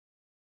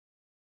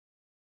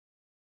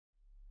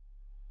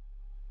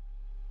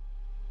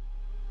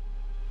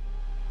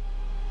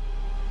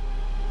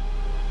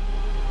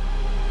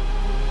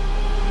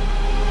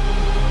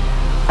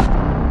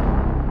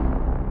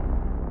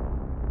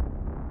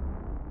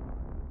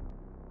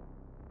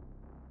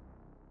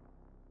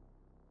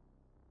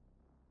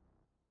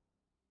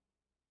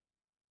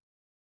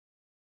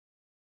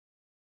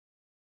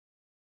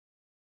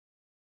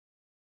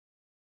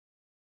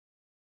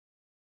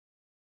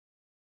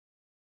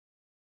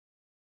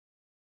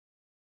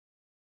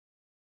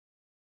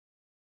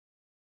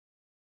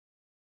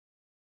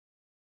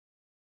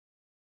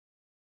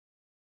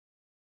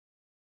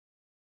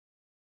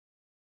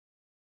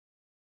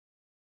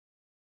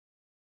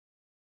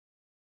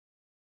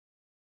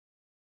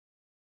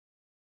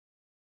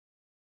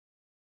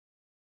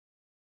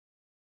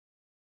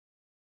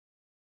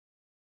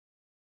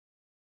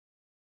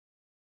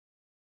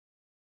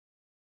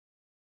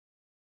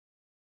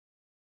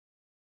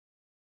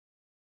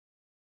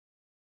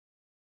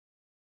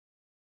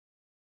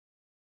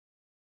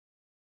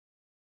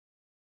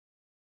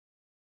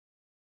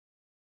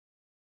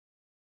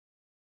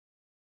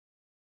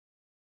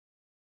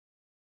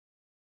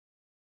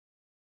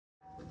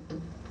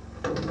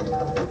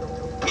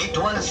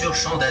Étoile sur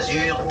champ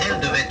d'azur, tel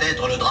devait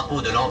être le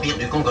drapeau de l'Empire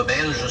du Congo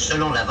belge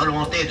selon la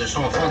volonté de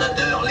son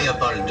fondateur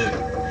Léopold II.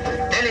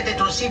 Tel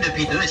était aussi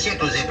depuis 2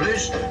 siècles et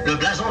plus le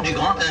blason du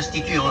grand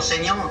institut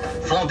enseignant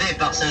fondé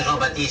par Saint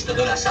Jean-Baptiste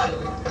de La Salle.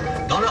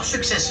 Dans leurs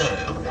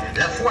successeurs,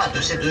 la foi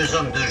de ces 2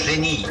 hommes de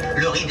génie,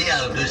 leur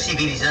idéal de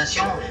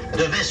civilisation,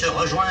 devait se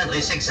rejoindre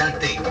et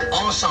s'exalter.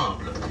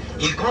 Ensemble,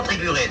 ils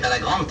contribueraient à la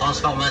grande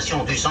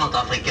transformation du centre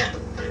africain.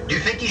 Du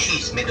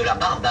fétichisme et de la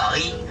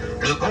barbarie,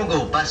 le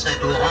Congo passerait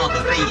au rang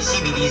de pays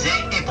civilisé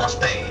et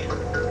prospère.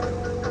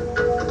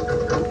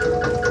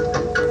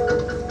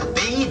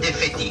 Pays des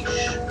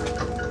fétiches.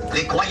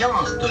 Les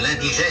croyances de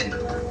l'indigène,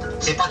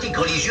 ces pratiques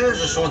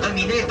religieuses sont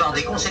dominées par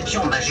des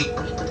conceptions magiques.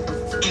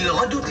 Ils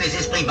redoutent les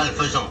esprits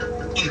malfaisants.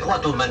 Ils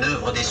croient aux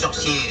manœuvres des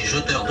sorciers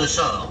jeteurs de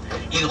sorts.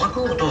 Ils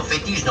recourent aux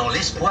fétiches dans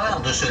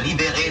l'espoir de se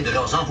libérer de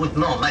leurs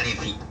envoûtements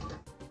maléfiques.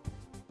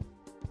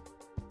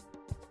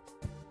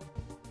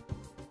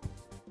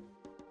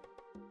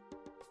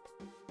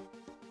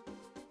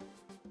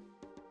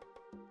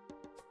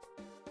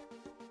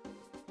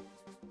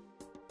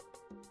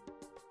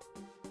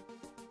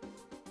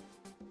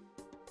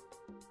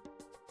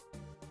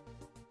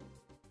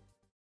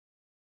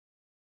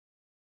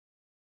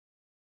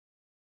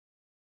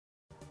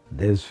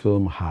 This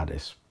film had a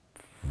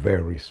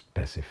very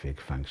specific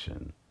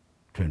function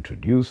to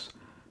introduce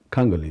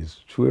Congolese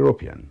to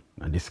European,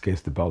 in this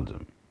case the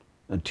Belgium,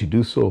 and to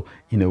do so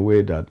in a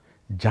way that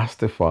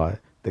justify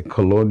the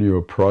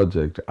colonial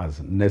project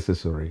as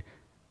necessary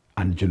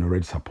and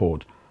generate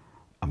support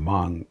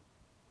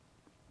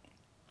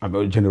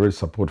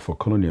for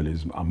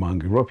colonialism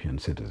among European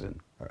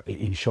citizens.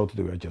 In short,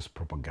 they were just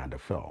propaganda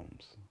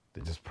films.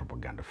 They're just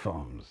propaganda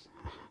films.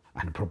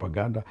 And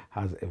propaganda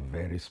has a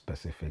very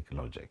specific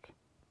logic.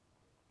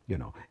 You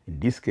know, in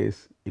this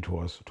case, it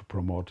was to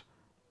promote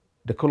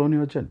the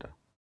colonial agenda.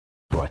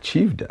 To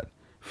achieve that,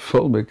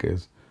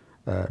 filmmakers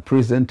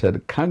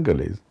presented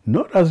Congolese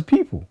not as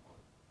people,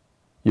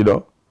 you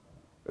know,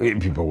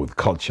 people with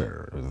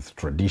culture, with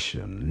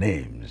tradition,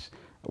 names,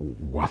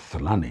 worth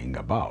learning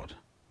about,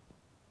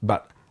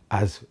 but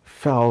as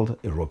felt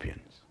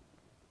Europeans.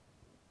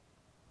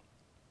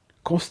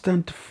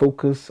 Constant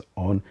focus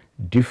on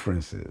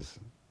differences,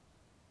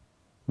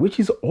 which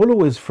is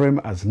always framed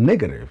as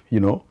negative, you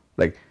know,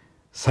 like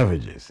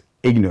savages,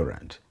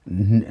 ignorant,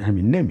 I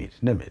mean, name it,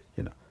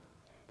 you know,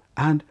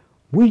 and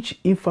which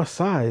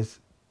emphasize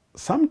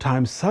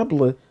sometimes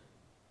subtly,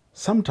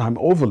 sometimes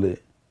overly,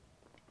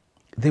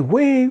 the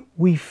way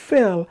we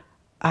fell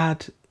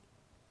at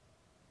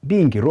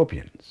being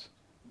Europeans.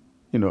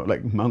 You know,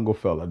 like mango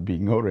fell at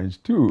being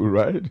orange too,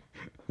 right?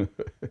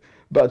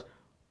 But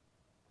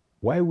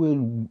why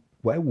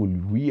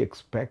would we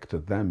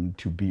expect them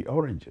to be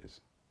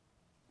oranges?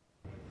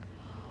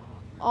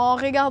 En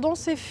regardant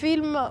ces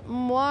films,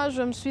 moi,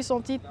 je me suis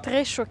sentie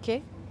très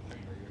choquée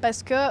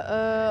parce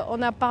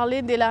qu'on a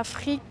parlé de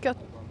l'Afrique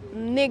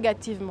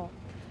négativement.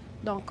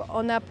 Donc,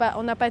 on n'a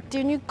pas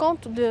tenu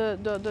compte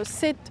de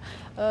cette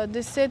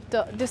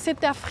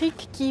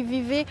Afrique qui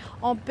vivait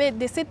en paix,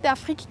 de cette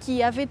Afrique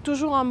qui avait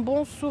toujours un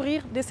bon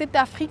sourire, de cette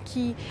Afrique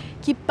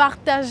qui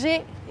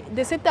partageait,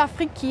 de cette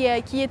Afrique qui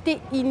était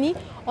unie.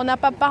 On n'a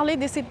pas parlé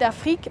de cette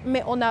Afrique,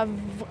 mais on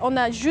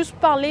a juste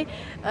parlé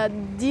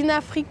d'une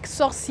Afrique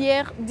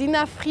sorcière, d'une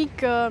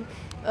Afrique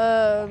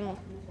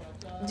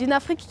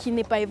qui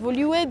n'est pas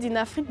évoluée, d'une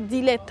Afrique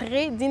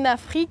d'illettrés, d'une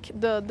Afrique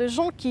de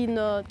gens qui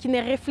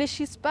ne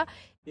réfléchissent pas.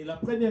 Et la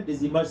première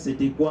des images,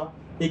 c'était quoi?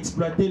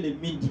 Exploiter les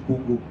mines du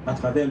Congo à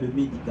travers le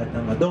mine du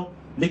Katanga. Donc,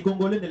 les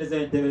Congolais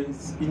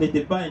ils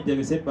n'étaient pas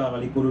intéressés par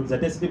les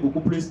colonisateurs, c'était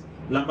beaucoup plus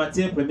la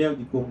matière première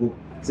du Congo.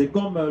 C'est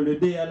comme le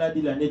DA l'a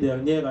dit l'année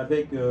dernière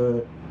avec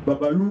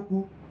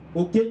Babaloukou.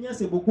 Au Kenya,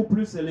 c'est beaucoup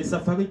plus les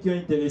safaris qui ont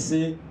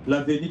intéressé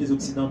la venue des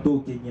Occidentaux au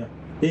Kenya.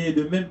 Et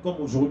de même comme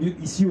aujourd'hui,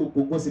 ici au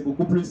Congo, c'est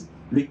beaucoup plus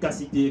le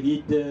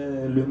cassitérite,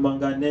 le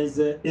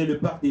manganèse et le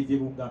parc des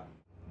Virunga.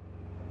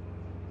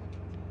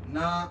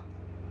 Na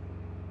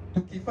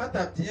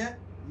tukifata bien,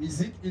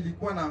 musique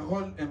ilikuwa na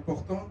rôle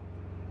important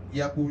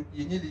ya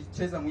yenye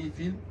licheza mwi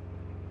film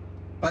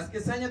parce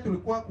que sanya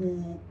tulikuwa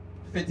ku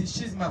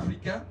fétichisme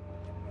africain,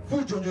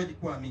 fujo ndio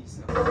ilikuwa mingi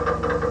sana.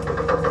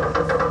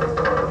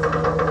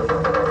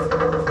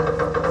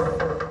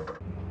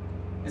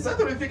 Et ça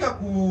tulifika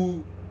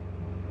ku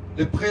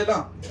le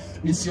prélat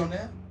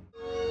missionnaire.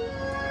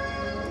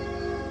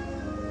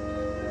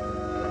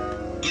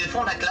 Ils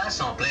font la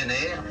classe en plein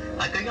air,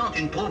 accueillant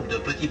une troupe de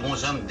petits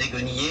bonshommes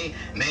déguenillés,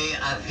 mais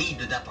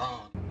avides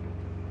d'apprendre.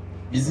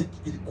 Musique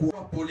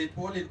ilikuwa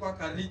polepole, ilikuwa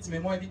ka rythme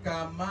moja hivi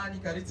ka amani,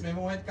 ka rythme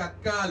moja hivi ka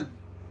calme.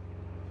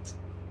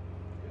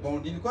 Bon,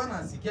 nilikuwa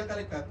nasikia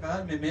kale ka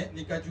calme, mais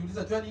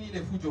nikajiuliza jua nini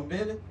ile fujo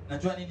mbele na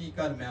jua nini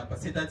calme hapa.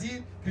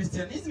 C'est-à-dire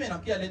christianisme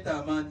inakia leta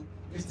amani,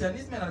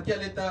 christianisme inakia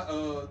leta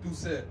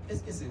douceur.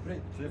 Est-ce que c'est vrai?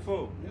 C'est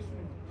faux.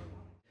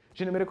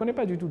 Je ne me reconnais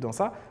pas du tout dans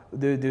ça,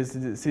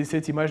 c'est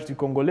cette image du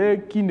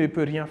Congolais qui ne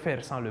peut rien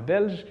faire sans le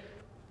Belge,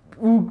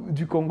 ou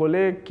du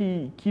Congolais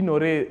qui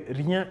n'aurait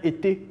rien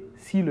été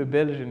si le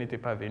Belge n'était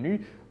pas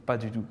venu. Pas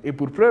du tout. Et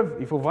pour preuve,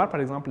 il faut voir par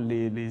exemple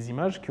les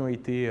images qui ont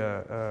été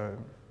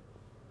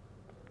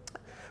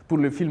pour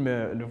le film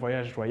Le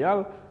Voyage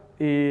Royal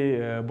et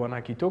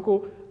Bonaki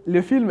Toko.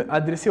 Le film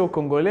adressé aux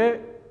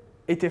Congolais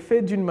était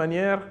fait d'une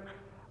manière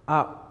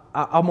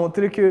à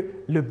montrer que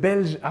le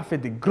Belge a fait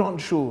de grandes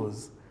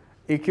choses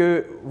et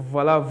que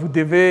voilà, vous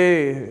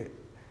devez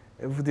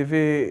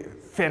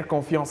faire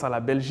confiance à la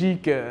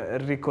Belgique,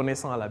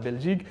 reconnaissant à la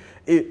Belgique.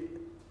 Et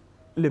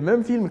le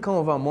même film, quand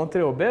on va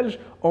montrer aux Belges,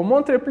 on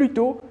montrait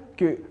plutôt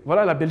que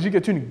voilà, la Belgique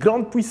est une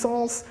grande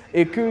puissance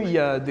et qu'il y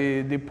a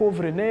des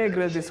pauvres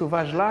nègres, des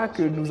sauvages là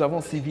que nous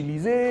avons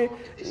civilisés,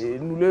 et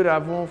nous leur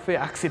avons fait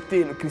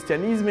accepter le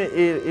christianisme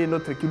et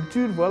notre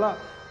culture. Voilà.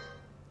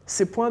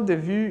 Ces points de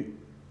vue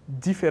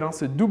différents,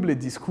 ce double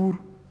discours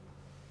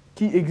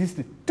qui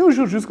existe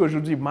toujours jusqu'à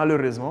aujourd'hui,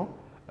 malheureusement,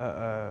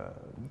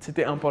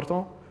 c'était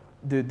important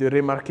de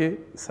remarquer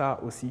ça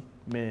aussi.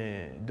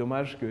 Mais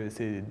dommage que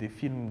c'est des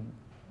films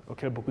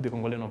auxquels beaucoup de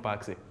Congolais n'ont pas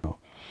accès.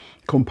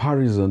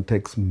 Comparison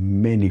takes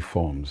many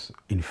forms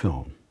in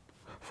film.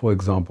 For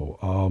example,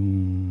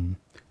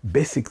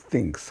 basic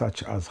things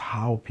such as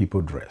how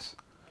people dress.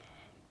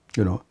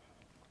 You know,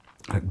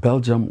 like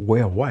Belgium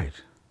wear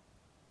white,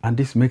 and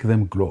this makes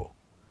them glow,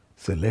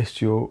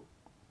 celestial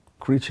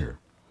creature.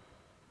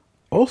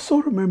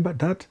 Also remember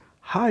that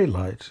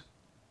highlight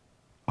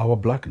our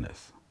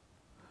blackness.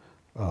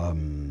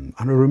 And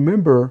I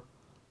remember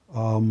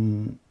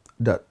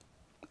that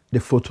the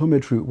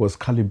photometry was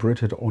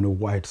calibrated on a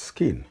white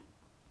skin.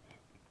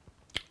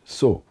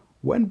 So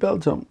when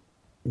Belgium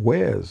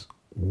wears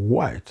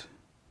white,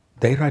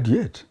 they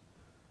radiate.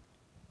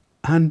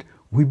 And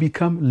we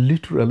become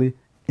literally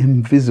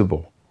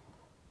invisible,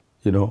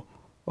 you know,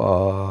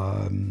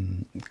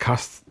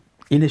 cast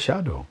in a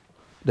shadow.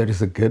 That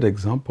is a good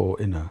example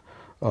in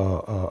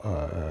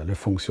le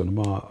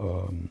fonctionnement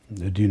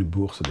d'une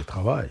bourse de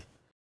travail.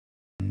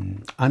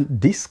 And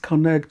this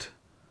connects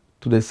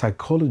to the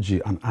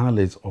psychology and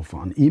analysis of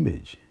an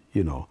image,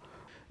 you know.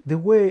 The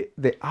way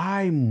the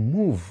eye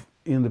moves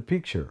in the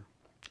picture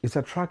is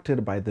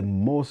attracted by the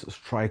most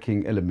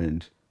striking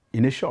element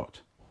in a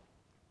shot.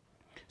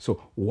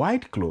 So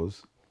white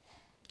clothes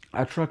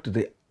attract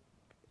the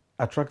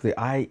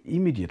eye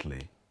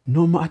immediately.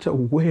 No matter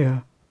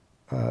where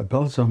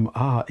Belgium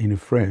are in a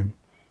frame,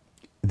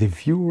 the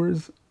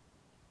viewer's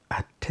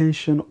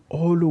attention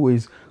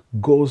always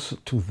goes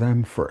to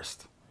them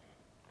first,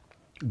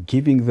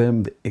 giving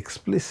them the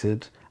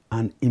explicit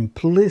and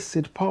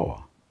implicit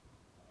power,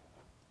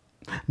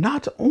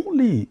 not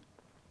only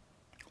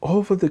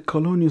over the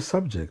colonial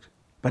subject,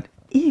 but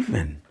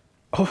even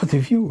over the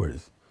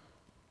viewers.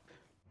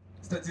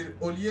 C'est-à-dire,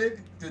 au lieu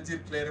de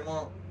dire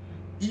clairement,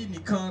 hii ni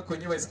quand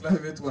kwenye waislamu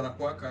wetu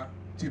wanakuwaka,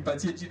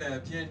 tuipatie jina ya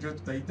bien ndio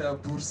tutaita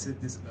bourse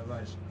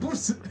d'esclavage.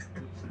 Bourse!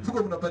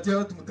 Fuko mnapatia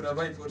watu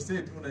mtravail forcé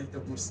et puis mnaita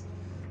bourse.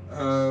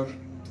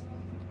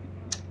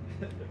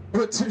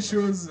 Autre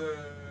chose,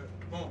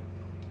 bon,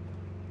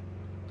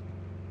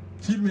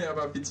 film ya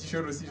ba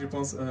féticheur aussi, je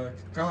pense,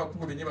 kama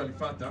kuko benye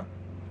balifata,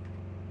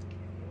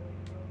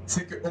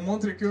 c'est qu'on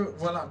montre que,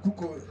 voilà,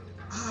 kuko,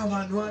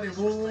 Wanoire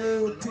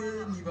wote,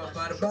 ni ba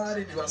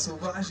barbare, ni ba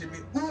sauvage,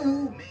 mais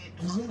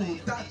mzungu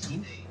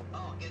tatu,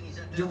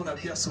 ndio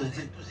unapia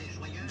sauver,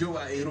 ndio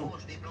wa héros.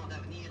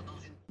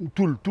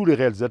 Tous les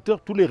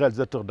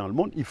réalisateurs dans le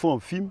monde, ils font un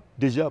film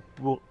déjà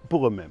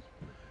pour eux-mêmes.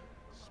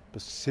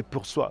 C'est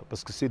pour soi,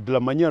 parce que c'est de la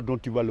manière dont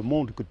tu vois le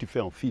monde que tu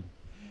fais un film.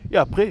 Et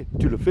après,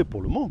 tu le fais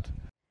pour le monde.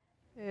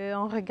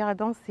 En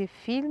regardant ces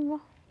films,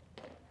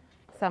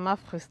 ça m'a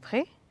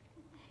frustrée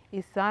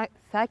et ça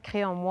a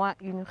créé en moi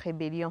une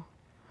rébellion.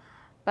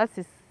 Parce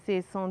que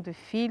ce sont des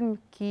films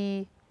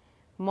qui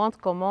montrent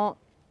comment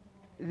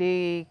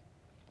les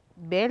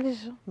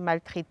Belges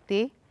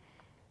maltraitaient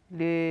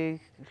les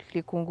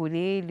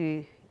Congolais,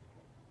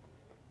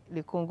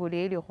 le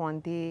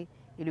Rwandais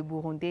et le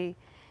Burundais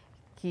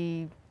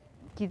qui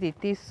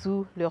étaient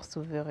sous leur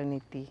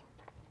souveraineté.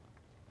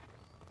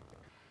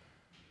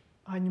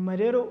 Hanyuma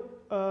rero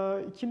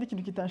ikindi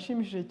kintu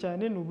kitanshimishije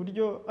cyane ni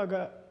uburyo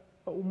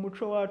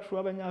umuco wacu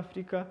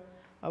w'abanyafrika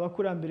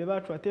abakurambere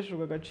bacu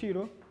wateshejwe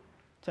agaciro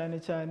cyane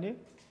cyane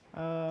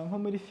nko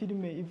muri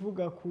filime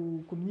ivuga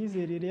ku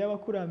myizerere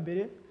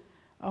y'abakurambere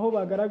aho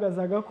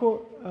bagaragazaga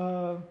ko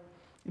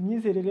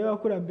imyizerere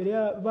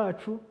y'abakurambere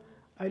bacu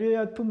ariyo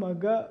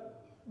yatumaga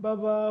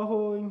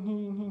babaho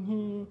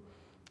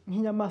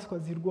nk'inyamaswa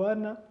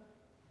zirwana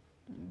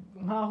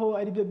nk'aho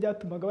aribyo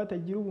byatumaga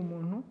batagira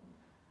ubumuntu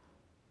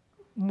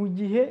mu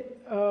gihe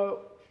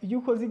iyo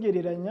ukoze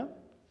igereranya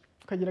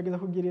ukagerageza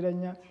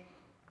kugereranya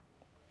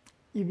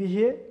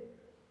ibihe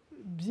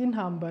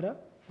by'intambara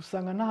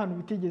usanga nta hantu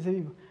bitigeze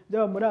biba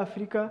byaba muri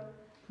Afurika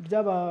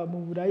byaba mu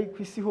Burayi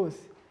ku isi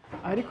hose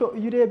ariko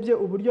iyo urebye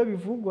uburyo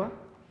bivugwa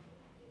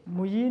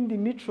mu yindi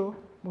mico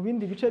mu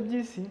bindi bice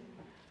by'isi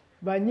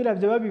ba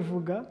nyirabyo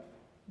babivuga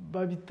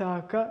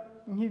babitaka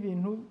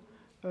nk'ibintu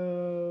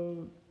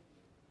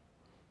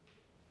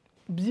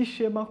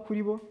by'ishema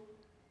kuri bo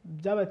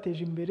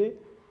byabateje imbere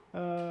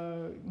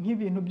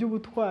nk'ibintu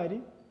by'ubutwari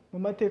mu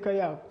mateka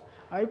yabo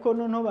ariko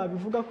noneho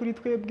babivuga kuri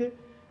twebwe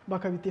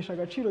bakabitesha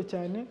agaciro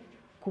cyane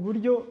ku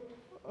buryo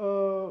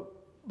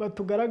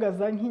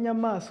batugaragaza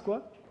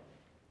nk'inyamaswa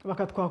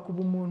bakatwaka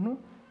ubumuntu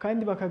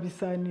kandi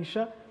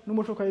bakabisanisha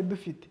n'umuco twari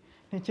dufite.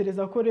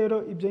 Ntekereza ko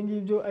rero ibyo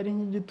ngibyo ari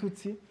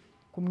nk'igitutsi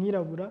ku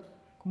mwirabura,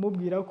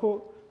 kumubwira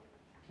ko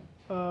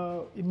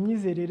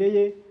imyizerere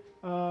ye,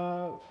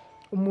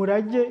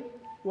 umurage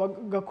wa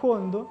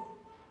gakondo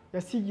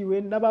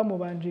yasigiwe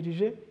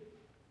n'abamubanjirije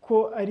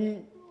ko ari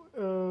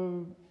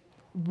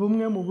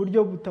bumwe mu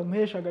buryo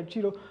butamuhesha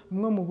agaciro,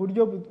 bumwe mu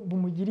buryo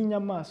bumugira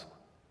inyamaswa.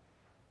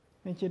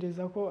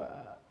 Ntekereza ko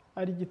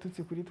ari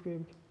igitutsi kuri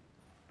twebwe.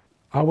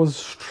 I was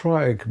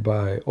struck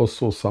by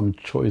also some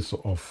choice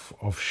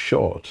of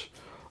shot,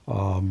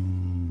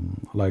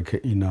 like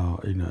in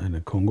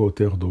a Congo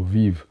Terre d'Eau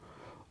Vive.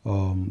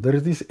 There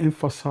is this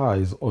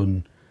emphasis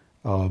on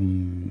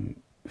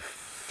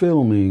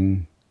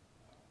filming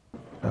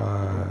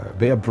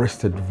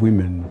bare-breasted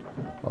women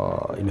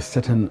in a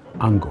certain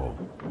angle,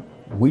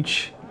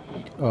 which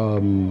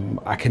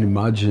I can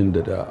imagine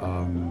that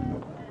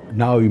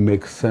now it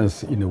makes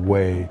sense in a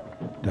way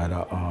that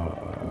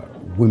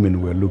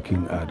women were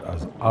looking at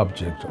as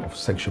object of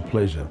sexual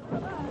pleasure.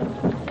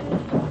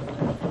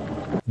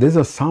 These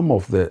are some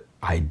of the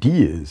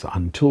ideas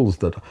and tools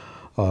that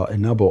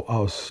enable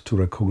us to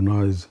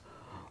recognize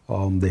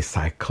the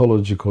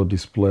psychological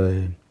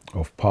display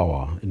of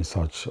power in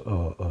such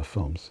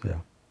films.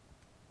 Yeah.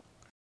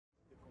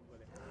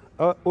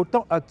 Au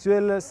temps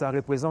actuel, ça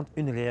représente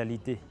une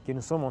réalité que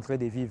nous sommes en train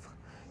de vivre.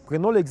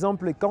 Prenons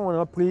l'exemple quand on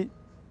a pris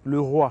le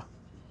roi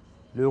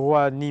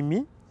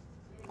Nimi,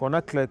 qu'on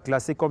a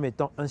classé comme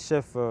étant un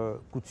chef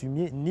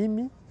coutumier,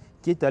 Nimi,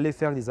 qui est allé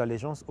faire des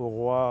allégeances au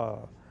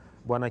roi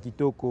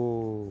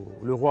Bwanakitoko,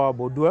 le roi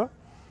Baudouin.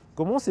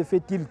 Comment se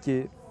fait-il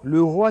que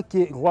le roi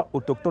qui est roi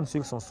autochtone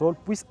sur son sol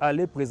puisse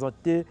aller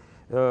présenter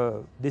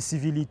des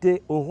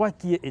civilités au roi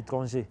qui est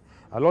étranger?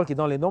 Alors que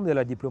dans les normes de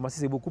la diplomatie,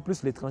 c'est beaucoup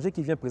plus l'étranger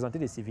qui vient présenter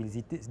des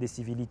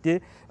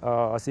civilités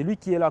à celui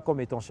qui est là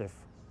comme étant chef.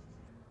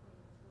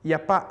 Il n'y a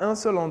pas un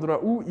seul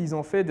endroit où ils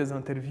ont fait des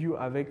interviews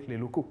avec les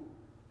locaux.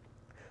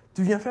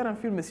 Tu viens faire un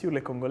film sur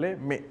les Congolais,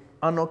 mais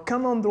en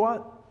aucun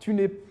endroit, tu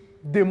ne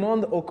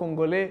demandes aux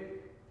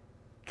Congolais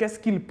qu'est-ce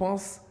qu'ils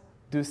pensent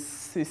de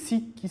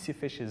ceci qui s'est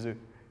fait chez eux.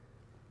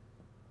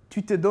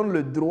 Tu te donnes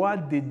le droit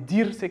de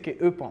dire ce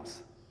qu'eux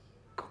pensent.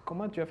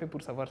 Comment tu as fait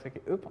pour savoir ce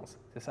qu'eux pensent?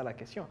 C'est ça la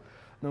question.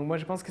 Donc moi,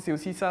 je pense que c'est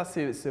aussi ça,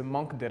 c'est ce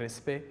manque de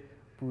respect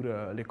pour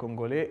les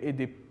Congolais et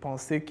de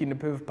penser qu'ils ne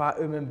peuvent pas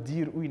eux-mêmes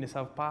dire ou ils ne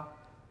savent pas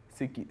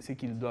ce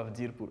qu'ils doivent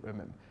dire pour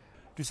eux-mêmes.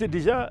 Tu sais,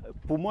 déjà,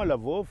 pour moi, la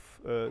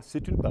VOF,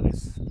 c'est une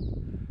paresse.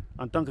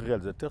 En tant que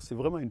réalisateur, c'est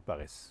vraiment une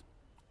paresse.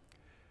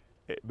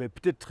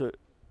 Peut-être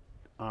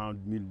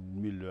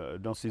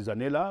dans ces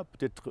années-là,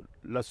 peut-être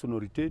la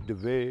sonorité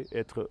devait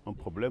être un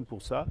problème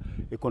pour ça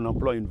et qu'on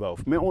emploie une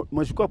VOF. Mais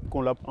moi, je crois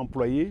qu'on l'a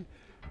employé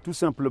tout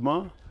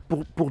simplement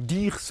pour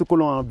dire ce que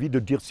l'on a envie de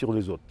dire sur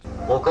les autres.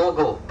 Au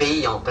Congo,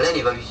 pays en pleine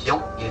évolution,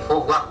 il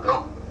faut voir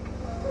grand.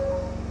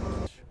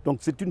 Donc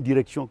c'est une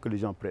direction que les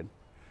gens prennent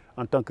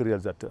en tant que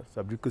réalisateur.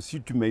 Ça veut dire que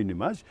si tu mets une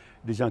image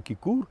des gens qui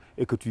courent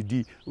et que tu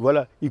dis,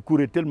 voilà, ils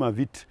couraient tellement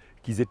vite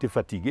qu'ils étaient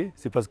fatigués,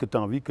 c'est parce que tu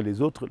as envie que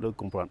les autres le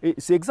comprennent. Et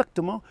c'est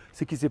exactement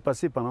ce qui s'est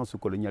passé pendant ce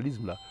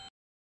colonialisme-là.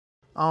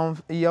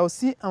 Il y a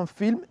aussi un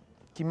film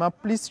qui m'a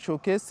plus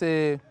choqué,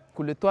 c'est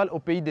Coup l'étoile au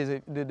pays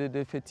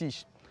des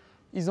fétiches.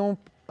 Ils ont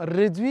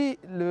réduit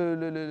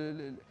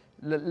une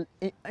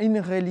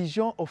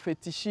religion au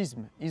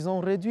fétichisme. Ils ont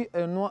réduit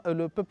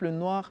le peuple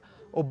noir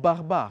au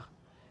barbare.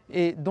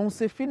 Et dans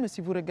ces films,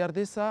 si vous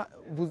regardez ça,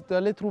 vous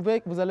allez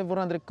vous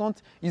rendre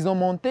compte, ils ont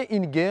monté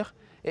une guerre.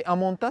 Et en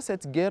montant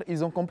cette guerre,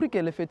 ils ont compris que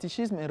le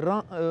fétichisme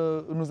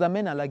nous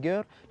amène à la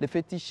guerre, le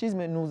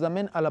fétichisme nous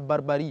amène à la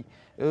barbarie.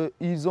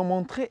 Ils ont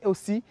montré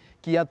aussi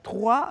qu'il y a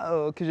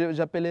que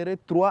j'appellerais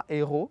trois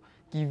héros,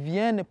 qui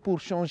viennent pour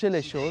changer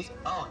les choses.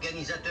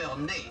 Organisateurs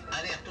nés,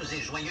 alertes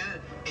et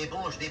joyeux,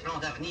 ébauchent des plans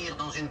d'avenir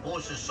dans une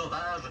brousse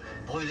sauvage,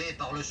 brûlée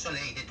par le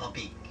soleil des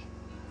tropiques.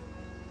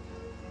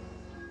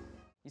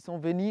 Ils sont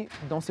venus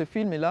dans ce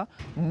film-là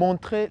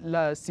montrer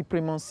la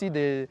suprématie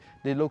de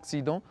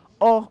l'Occident.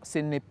 Or, ce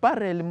n'est pas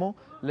réellement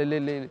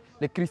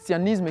le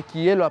christianisme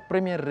qui est la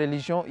première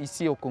religion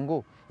ici au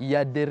Congo. Il y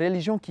a des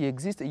religions qui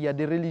existent, il y a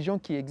des religions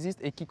qui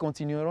existent et qui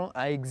continueront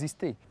à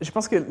exister. Je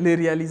pense que les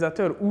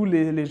réalisateurs ou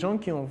les gens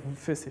qui ont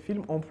fait ces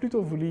films ont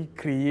plutôt voulu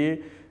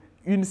créer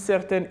une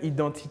certaine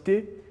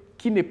identité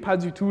qui n'est pas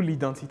du tout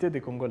l'identité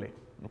des Congolais.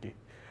 Okay.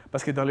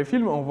 Parce que dans les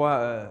films, on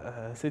voit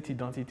cette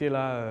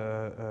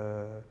identité-là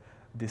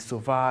des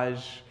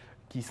sauvages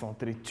qui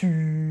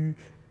s'entretuent.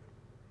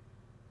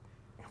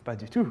 Pas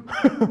du tout.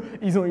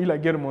 Ils ont eu la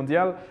guerre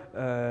mondiale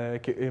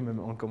qu'eux-mêmes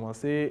ont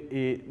commencé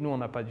et nous, on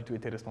n'a pas du tout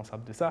été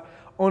responsables de ça.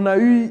 On a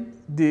eu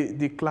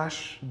des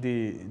clashs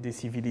des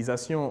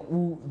civilisations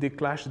ou des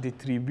clashs des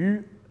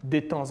tribus de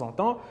temps en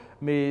temps,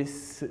 mais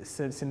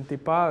ce n'était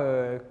pas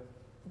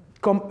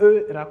comme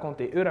eux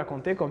racontaient. Eux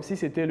racontaient comme si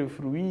c'était le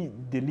fruit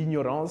de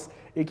l'ignorance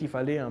et qu'il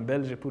fallait un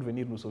Belge pour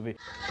venir nous sauver.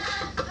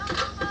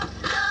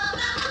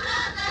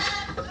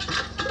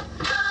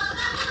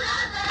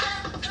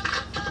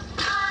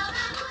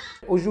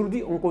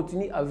 Aujourd'hui, on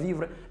continue à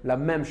vivre la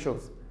même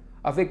chose,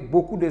 avec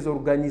beaucoup des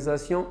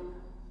organisations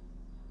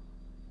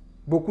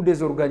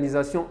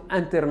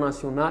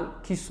internationales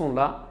qui sont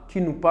là,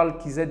 qui nous parlent,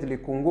 qui aident le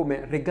Congo,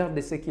 mais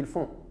regardez ce qu'ils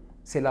font.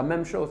 C'est la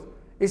même chose.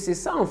 Et c'est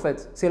ça en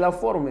fait, c'est la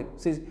forme.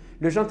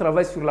 Les gens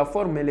travaillent sur la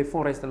forme, mais les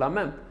fonds restent la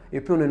même. Et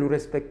puis on ne nous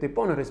respecte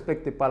pas, on ne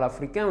respecte pas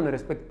l'Africain, on ne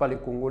respecte pas les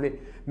Congolais.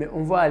 Mais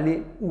on va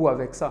aller où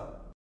avec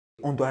ça?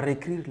 On doit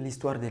réécrire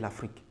l'histoire de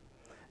l'Afrique,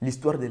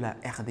 l'histoire de la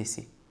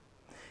RDC.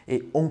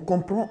 Et on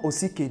comprend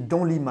aussi que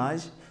dans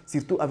l'image,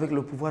 surtout avec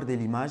le pouvoir de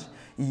l'image,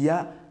 il y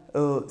a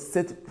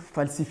cette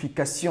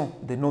falsification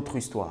de notre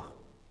histoire.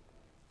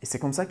 Et c'est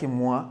comme ça que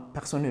moi,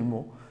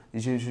 personnellement,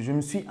 je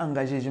me suis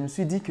engagé, je me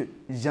suis dit que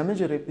jamais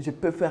je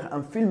peux faire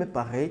un film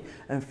pareil,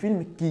 un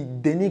film qui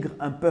dénigre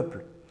un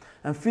peuple,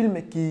 un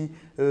film qui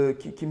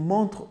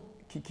montre,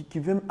 qui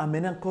veut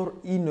amener encore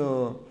une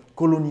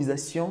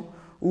colonisation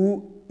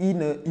ou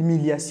une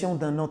humiliation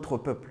d'un autre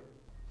peuple.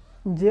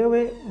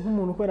 Njyewe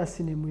nk'umuntu ukora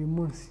sinema uyu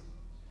munsi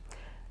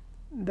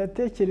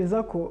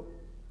ndatekereza ko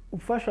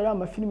ufasha ariya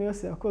mafilime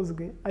yose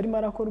yakozwe arimo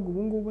arakorwa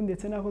ubu ngubu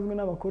ndetse n'akozwe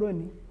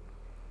n'abakoloni,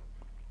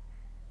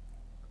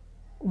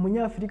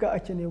 umunyafurika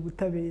akeneye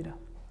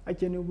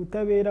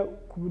ubutabera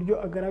ku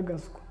buryo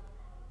agaragazwa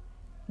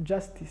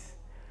justice.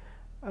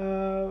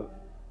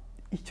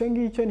 Icyo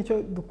ngicyo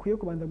nicyo dukwiye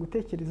kubanza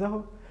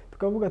gutekerezaho,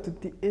 tukavuga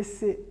tuti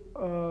ese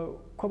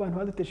ko abantu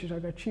badutesheje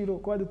agaciro,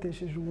 ko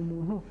badutesheje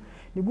ubumuntu,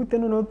 ni gute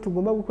noneho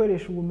tugomba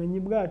gukoresha ubumenyi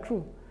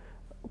bwacu,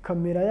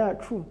 kamera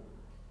yacu,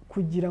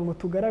 kugira ngo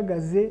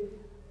tugaragaze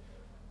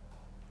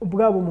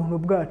ubwabo umuntu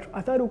bwacu,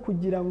 atari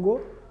ukugira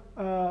ngo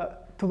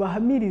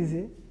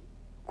tubahamirize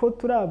ko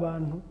turi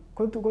abantu,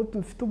 ko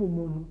dufite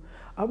ubumuntu,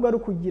 ahubwo ari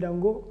ukugira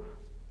ngo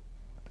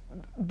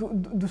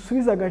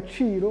dusubize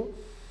agaciro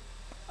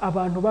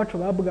abantu bacu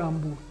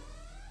babwambuwe,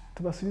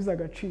 tubasubize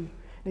agaciro.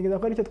 Nigeza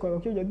ko aricyo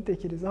twagakwiye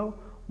dutekerezaho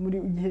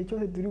muri gihe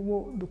cyose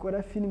turimo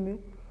dukora filime,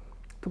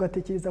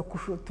 tugatekereza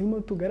kusho turimo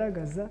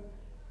tugaragaza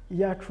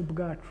yacu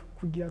bwacu,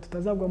 kugira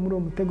tutazagwa muri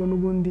uwo mutego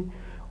n'ubundi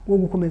wo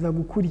gukomeza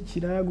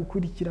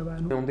gukurikira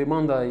abantu. On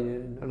demande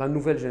à la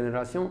nouvelle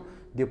génération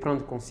de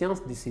prendre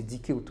conscience, de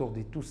s'éduquer autour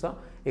de tout ça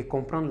et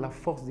comprendre la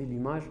force de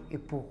l'image et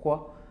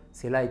pourquoi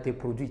cela a été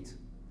produit.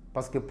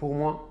 Parce que pour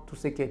moi, tout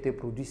ce qui a été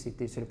produit,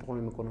 c'est le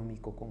problème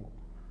économique au Congo.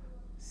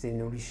 C'est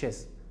nos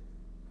richesses.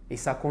 Et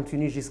ça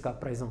continue jusqu'à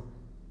présent.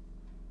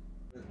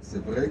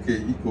 C'est vrai que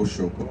iko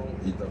shoko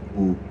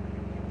itaku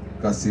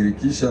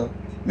kasirikisha,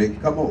 mais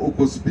kama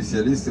uko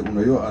spécialiste, on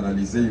a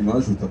analysé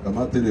l'image,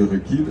 utakamate le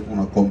recul,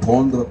 on a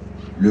comprendre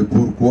le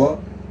pourquoi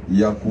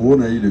ya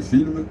kuona ile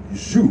film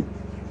juu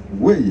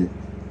weye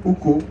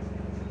uko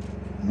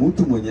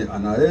mtu mwenye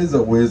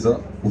anaweza weza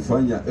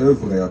kufanya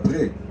œuvre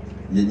après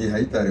yenye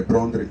haita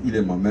reprendre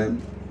ile même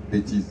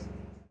bêtise.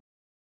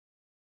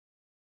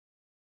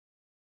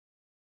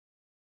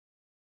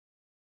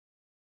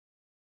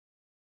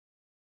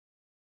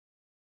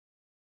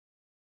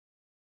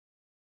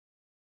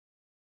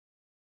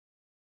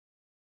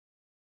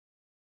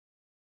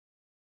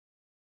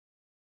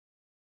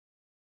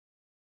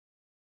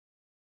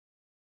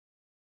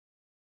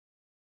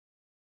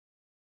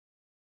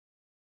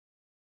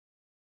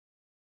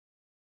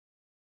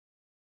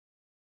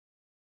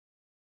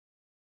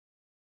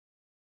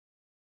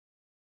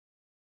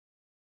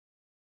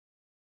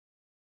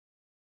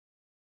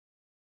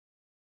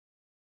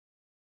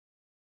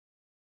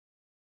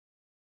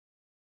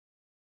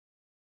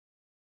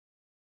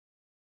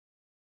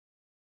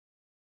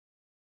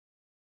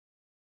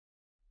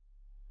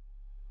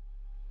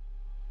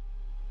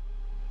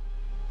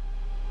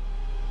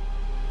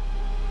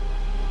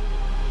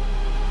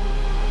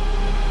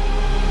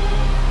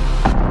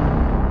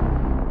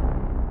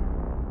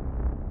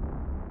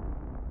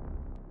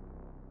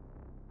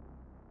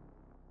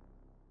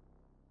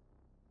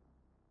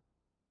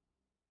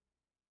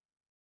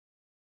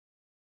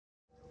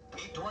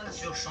 Étoile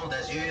sur champ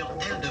d'azur,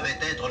 tel devait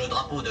être le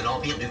drapeau de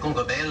l'Empire du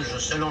Congo belge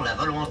selon la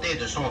volonté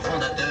de son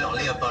fondateur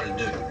Léopold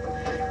II.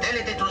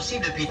 Tel était aussi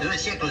depuis 2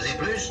 siècles et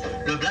plus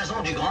le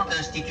blason du grand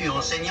institut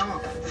enseignant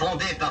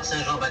fondé par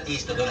Saint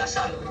Jean-Baptiste de la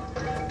Salle.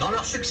 Dans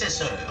leurs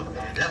successeurs,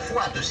 la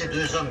foi de ces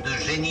 2 hommes de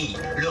génie,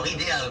 leur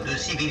idéal de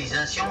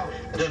civilisation,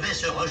 devait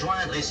se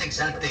rejoindre et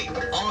s'exalter.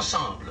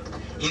 Ensemble,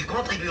 ils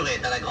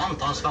contribueraient à la grande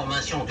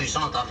transformation du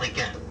centre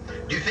africain.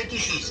 Du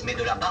fétichisme et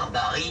de la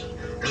barbarie,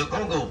 le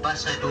Congo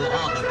passerait au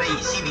rang de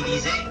pays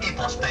civilisé et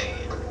prospère.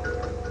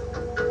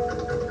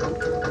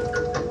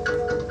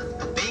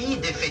 Pays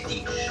des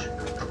fétiches.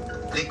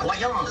 Les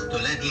croyances de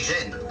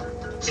l'indigène,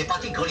 ces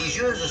pratiques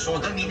religieuses sont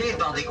dominées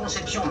par des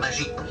conceptions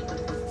magiques.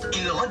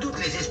 Ils redoutent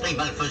les esprits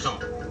malfaisants.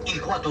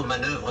 Ils croient aux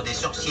manœuvres des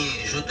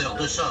sorciers jeteurs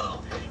de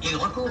sorts. Ils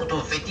recourent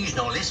aux fétiches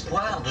dans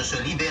l'espoir de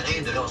se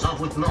libérer de leurs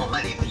envoûtements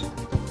maléfiques.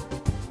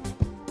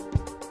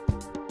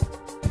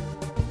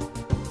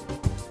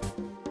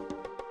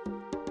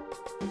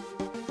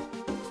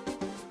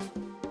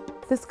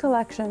 This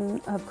collection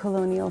of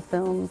colonial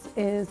films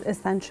is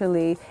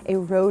essentially a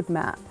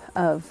roadmap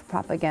of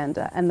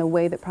propaganda and the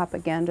way that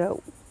propaganda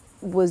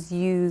was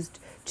used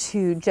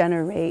to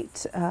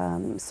generate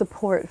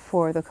support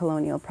for the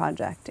colonial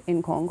project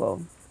in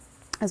Congo,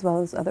 as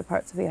well as other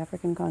parts of the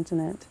African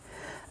continent.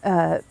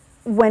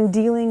 When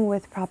dealing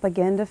with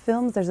propaganda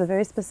films, there's a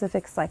very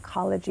specific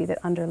psychology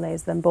that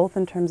underlays them, both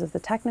in terms of the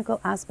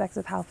technical aspects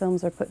of how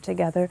films are put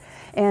together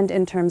and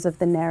in terms of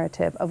the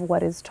narrative of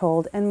what is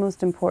told and,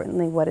 most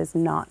importantly, what is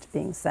not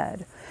being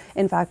said.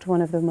 In fact,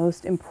 one of the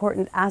most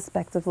important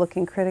aspects of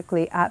looking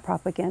critically at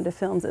propaganda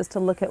films is to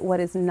look at what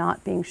is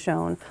not being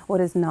shown,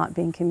 what is not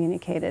being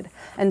communicated.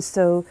 And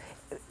so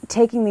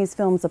taking these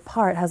films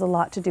apart has a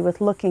lot to do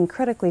with looking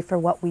critically for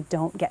what we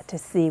don't get to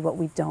see, what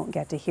we don't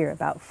get to hear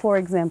about. For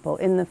example,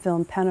 in the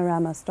film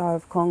Panorama, Star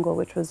of Congo,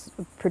 which was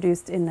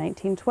produced in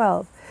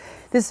 1912,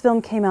 this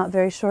film came out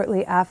very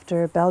shortly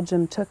after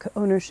Belgium took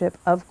ownership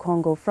of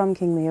Congo from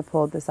King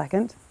Leopold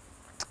II.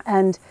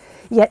 And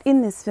yet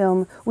in this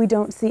film, we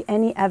don't see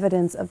any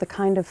evidence of the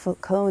kind of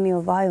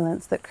colonial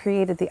violence that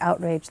created the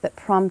outrage that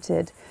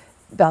prompted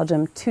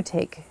Belgium to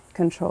take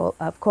control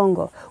of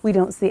Congo. We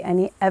don't see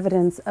any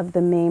evidence of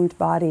the maimed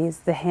bodies,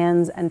 the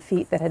hands and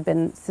feet that had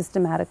been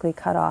systematically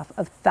cut off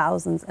of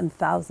thousands and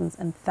thousands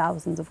and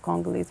thousands of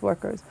Congolese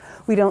workers.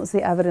 We don't see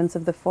evidence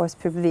of the force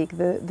publique,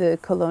 the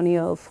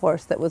colonial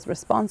force that was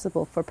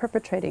responsible for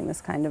perpetrating this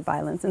kind of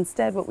violence.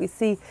 Instead, what we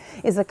see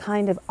is a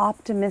kind of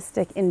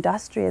optimistic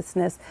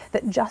industriousness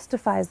that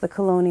justifies the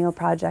colonial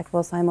project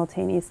while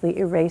simultaneously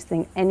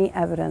erasing any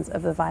evidence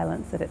of the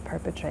violence that it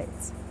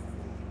perpetrates.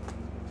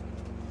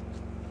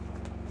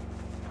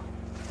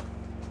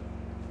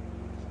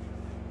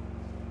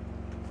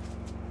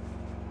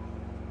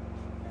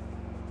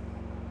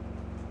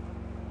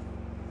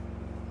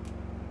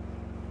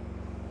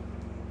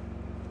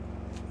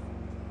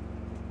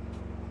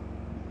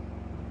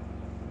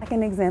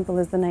 Second example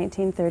is the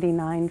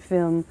 1939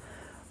 film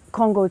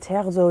Congo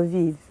Terres eaux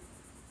vives,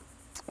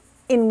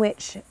 in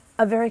which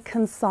a very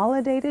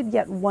consolidated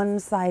yet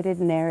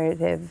one-sided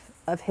narrative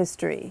of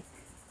history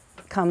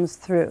comes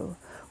through.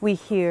 We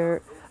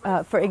hear,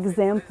 for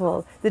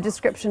example, the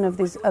description of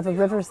a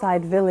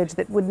riverside village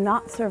that would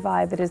not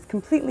survive, that is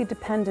completely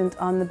dependent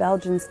on the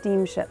Belgian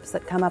steamships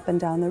that come up and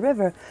down the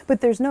river,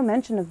 but there's no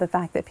mention of the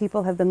fact that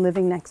people have been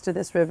living next to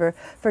this river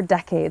for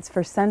decades,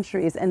 for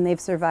centuries, and they've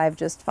survived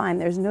just fine.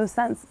 There's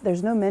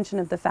no mention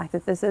of the fact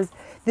that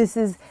this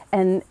is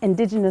an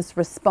indigenous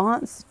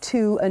response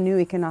to a new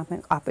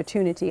economic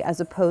opportunity as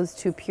opposed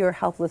to pure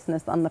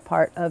helplessness on the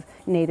part of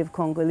native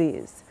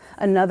Congolese.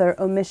 Another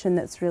omission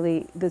that's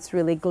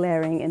really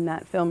glaring in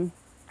that film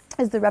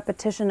is the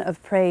repetition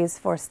of praise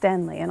for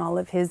Stanley and all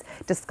of his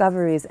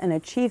discoveries and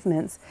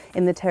achievements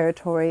in the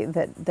territory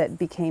that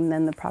became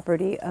then the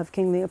property of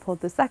King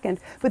Leopold II.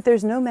 But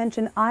there's no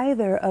mention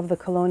either of the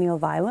colonial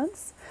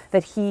violence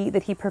that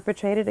he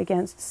perpetrated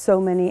against so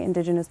many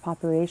indigenous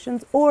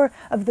populations, or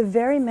of the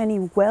very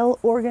many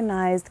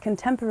well-organized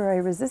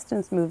contemporary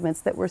resistance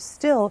movements that were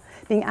still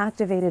being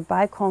activated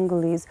by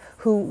Congolese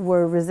who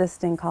were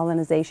resisting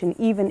colonization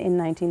even in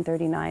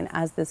 1939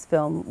 as this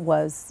film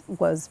was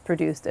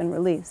produced and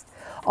released.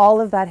 All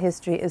of that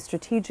history is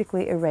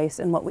strategically erased,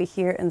 and what we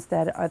hear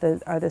instead are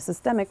the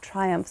systemic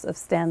triumphs of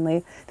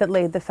Stanley that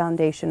laid the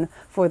foundation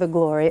for the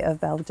glory of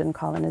Belgian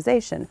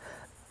colonization.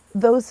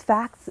 Those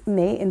facts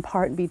may in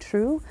part be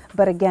true,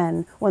 but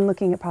again, when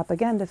looking at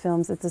propaganda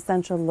films, it's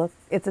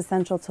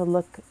essential to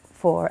look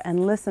for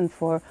and listen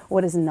for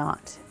what is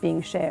not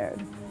being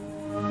shared.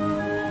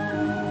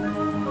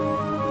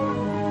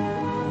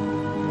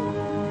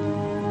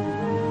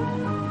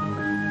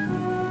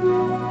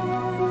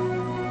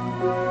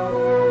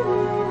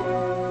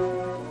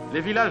 Les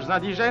villages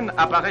indigènes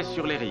apparaissent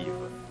sur les rives.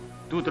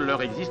 Toute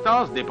leur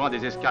existence dépend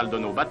des escales de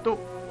nos bateaux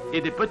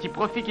et des petits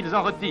profits qu'ils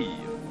en retirent.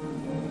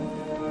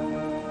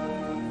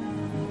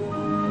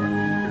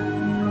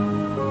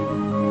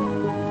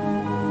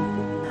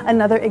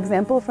 Another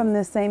example from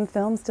this same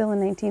film, still in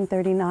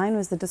 1939,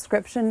 was the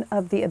description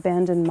of the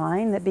abandoned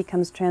mine that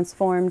becomes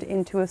transformed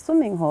into a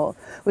swimming hole,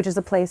 which is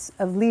a place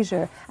of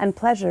leisure and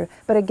pleasure.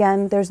 But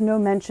again, there's no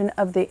mention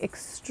of the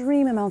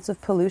extreme amounts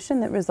of pollution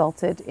that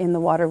resulted in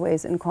the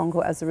waterways in Congo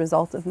as a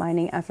result of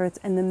mining efforts,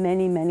 and the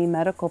many, many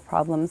medical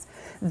problems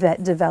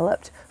that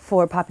developed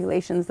for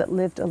populations that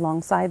lived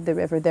alongside the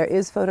river. There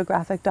is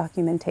photographic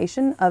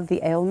documentation of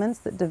the ailments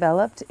that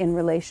developed in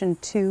relation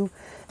to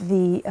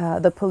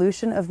the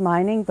pollution of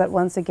mining, but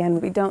once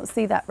again, we don't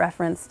see that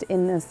referenced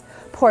in this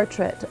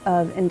portrait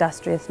of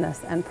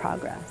industriousness and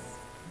progress.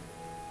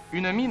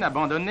 Une mine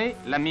abandonnée,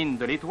 la mine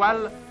de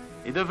l'Étoile,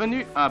 est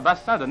devenue un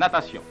bassin de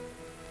natation.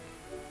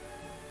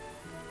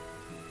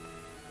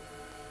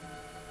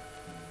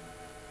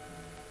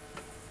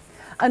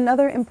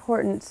 Another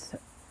important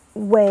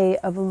way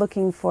of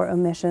looking for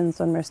omissions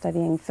when we're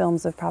studying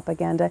films of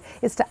propaganda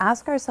is to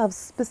ask ourselves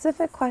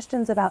specific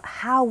questions about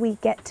how we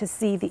get to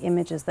see the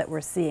images that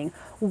we're seeing.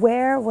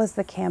 Where was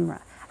the camera?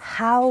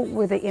 How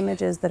were the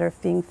images that are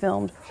being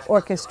filmed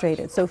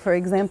orchestrated? So for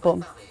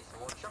example,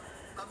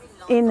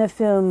 in the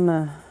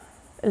film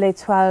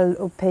L'Étoile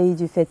au pays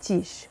du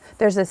fétiche,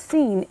 there's a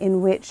scene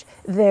in which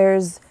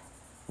there's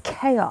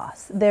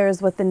chaos.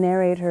 There's what the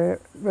narrator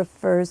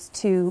refers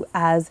to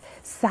as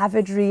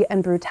savagery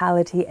and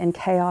brutality and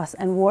chaos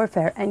and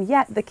warfare, and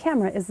yet the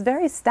camera is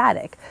very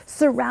static,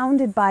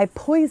 surrounded by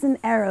poison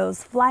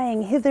arrows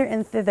flying hither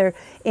and thither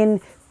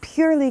in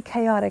purely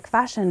chaotic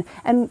fashion.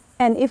 And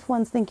if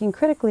one's thinking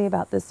critically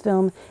about this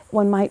film,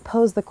 one might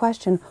pose the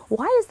question,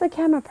 why is the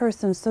camera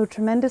person so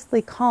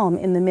tremendously calm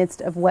in the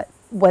midst of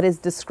what is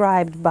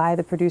described by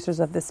the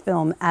producers of this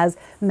film as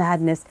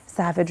madness,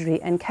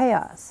 savagery, and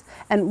chaos?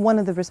 And one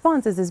of the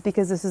responses is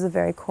because this is a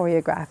very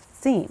choreographed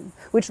scene,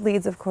 which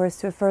leads, of course,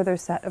 to a further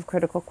set of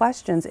critical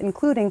questions,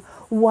 including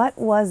what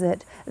was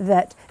it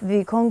that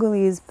the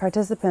Congolese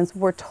participants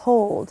were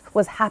told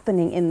was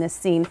happening in this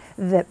scene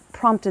that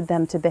prompted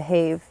them to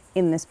behave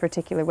in this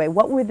particular way?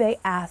 What were they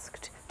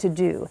asked to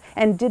do?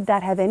 And did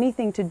that have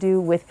anything to do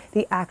with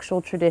the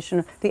actual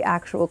tradition, the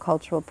actual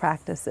cultural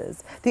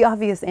practices? The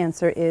obvious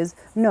answer is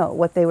no.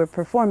 What they were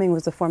performing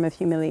was a form of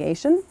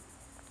humiliation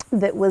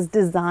that was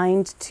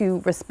designed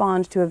to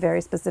respond to a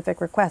very specific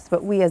request.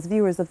 But we as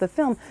viewers of the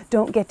film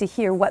don't get to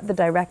hear what the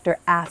director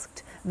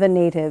asked the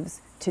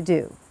natives to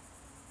do.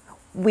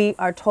 We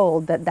are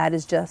told that that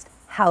is just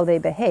how they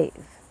behave.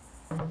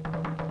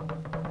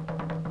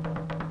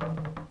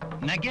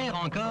 Naguère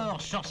encore,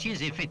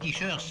 sorciers et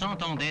féticheurs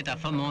s'entendaient à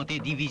fomenter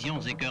divisions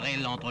et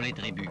querelles entre les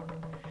tribus.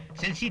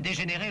 Celles-ci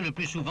dégénéraient le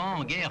plus souvent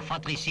en guerre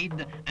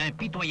fratricide,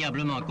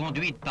 impitoyablement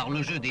conduite par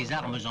le jeu des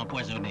armes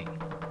empoisonnées.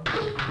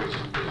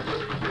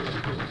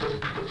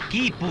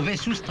 Qui pouvait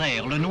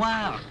soustraire le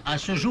noir à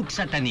ce joug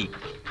satanique?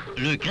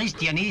 Le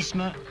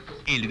christianisme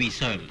et lui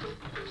seul.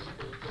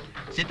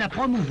 C'est à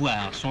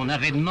promouvoir son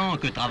avènement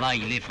que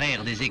travaillent les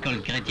frères des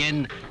écoles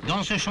chrétiennes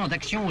dans ce champ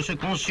d'action où se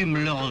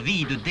consume leur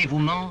vie de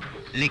dévouement,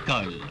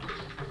 l'école.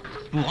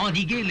 Pour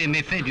endiguer les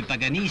méfaits du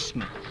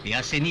paganisme et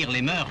assainir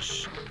les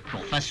mœurs,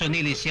 pour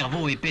façonner les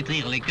cerveaux et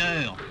pétrir les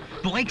cœurs,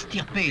 pour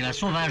extirper la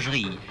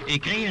sauvagerie et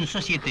créer une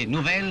société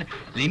nouvelle,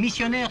 les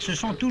missionnaires se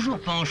sont toujours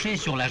penchés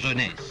sur la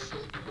jeunesse.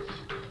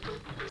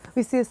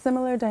 We see a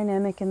similar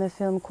dynamic in the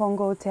film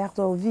Congo Terre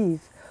d'Eau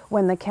Vive,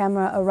 when the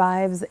camera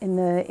arrives in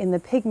the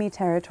pygmy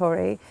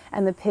territory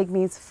and the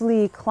pygmies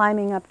flee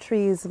climbing up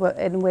trees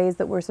in ways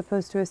that we're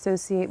supposed to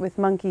associate with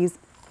monkeys,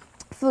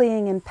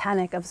 fleeing in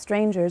panic of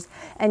strangers.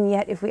 And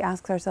yet, if we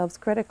ask ourselves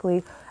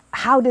critically,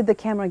 how did the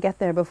camera get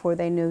there before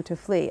they knew to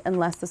flee,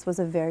 unless this was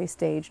a very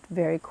staged,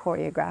 very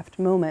choreographed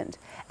moment?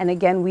 And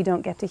again, we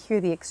don't get to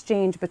hear the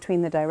exchange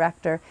between the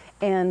director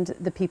and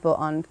the people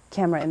on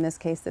camera, in this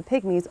case the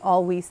pygmies.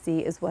 All we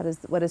see is what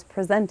is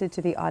presented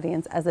to the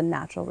audience as a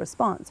natural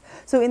response.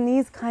 So in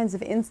these kinds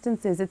of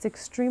instances, it's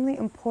extremely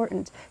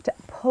important to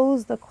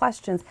pose the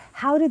questions,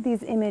 how did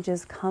these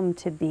images come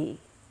to be?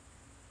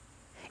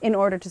 In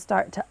order to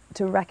start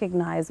to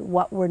recognize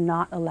what we're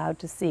not allowed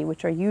to see,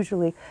 which are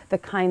usually the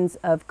kinds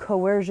of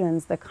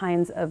coercions, the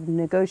kinds of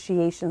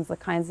negotiations, the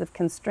kinds of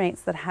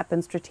constraints that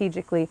happen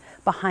strategically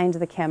behind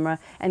the camera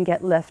and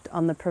get left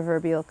on the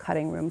proverbial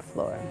cutting room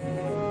floor.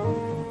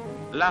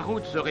 La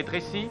route se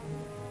rétrécit,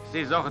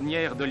 ces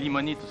ornières de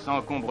limonite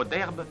s'encombrent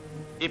d'herbe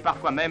et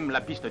parfois même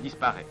la piste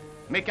disparaît.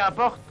 Mais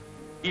qu'importe,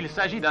 il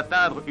s'agit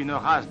d'atteindre une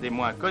race des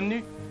moins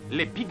connues,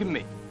 les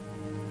pygmées.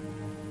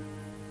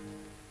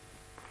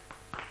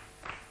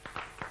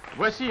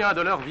 Voici un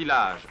de leurs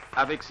villages,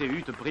 avec ses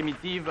huttes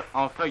primitives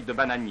en feuilles de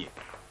bananier.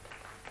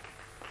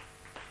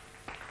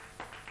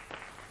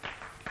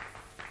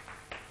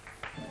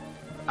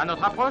 À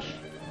notre approche,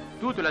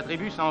 toute la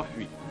tribu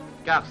s'enfuit,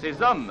 car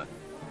ces hommes,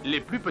 les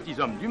plus petits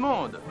hommes du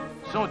monde,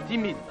 sont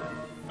timides.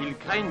 Ils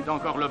craignent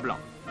encore le blanc,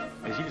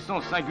 mais ils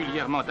sont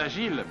singulièrement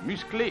agiles,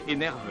 musclés et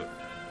nerveux.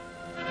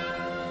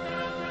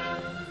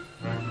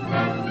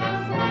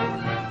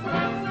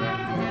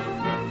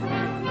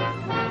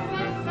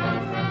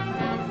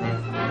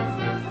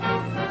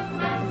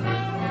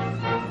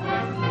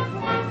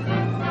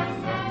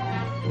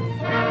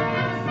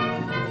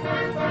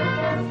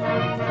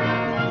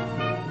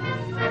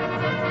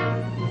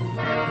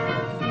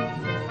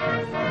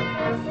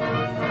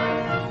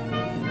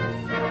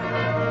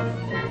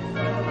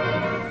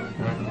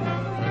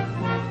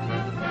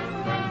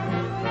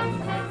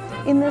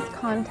 In this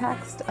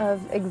context of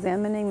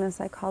examining the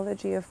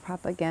psychology of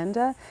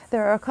propaganda,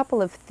 there are a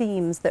couple of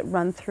themes that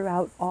run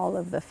throughout all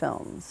of the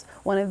films.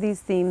 One of these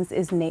themes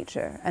is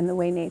nature, and the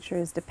way nature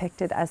is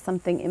depicted as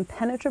something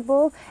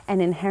impenetrable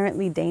and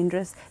inherently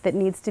dangerous that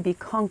needs to be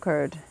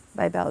conquered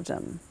by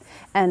Belgium.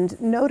 And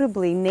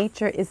notably,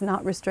 nature is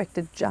not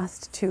restricted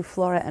just to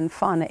flora and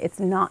fauna. It's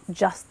not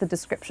just the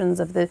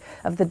descriptions of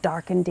the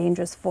dark and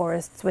dangerous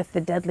forests with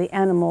the deadly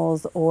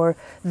animals, or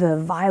the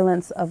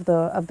violence of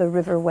the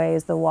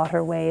riverways, the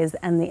waterways,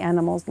 and the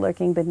animals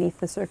lurking beneath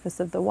the surface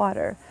of the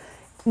water.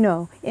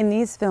 No, in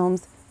these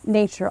films,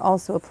 nature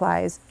also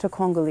applies to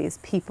Congolese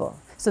people.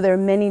 So there are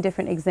many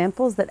different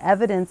examples that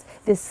evidence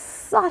this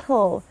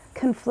subtle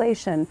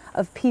conflation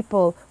of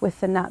people with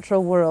the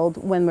natural world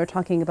when we're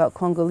talking about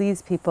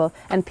Congolese people,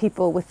 and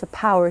people with the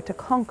power to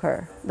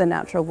conquer the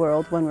natural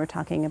world when we're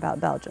talking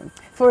about Belgium.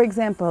 For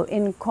example,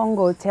 in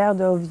Congo Terre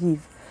d'Eau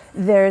Vive,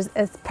 there's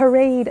a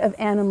parade of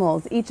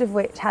animals, each of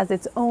which has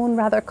its own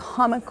rather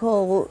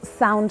comical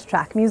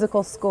soundtrack,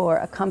 musical score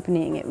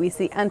accompanying it. We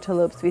see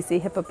antelopes, we see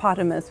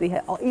hippopotamus,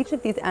 each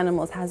of these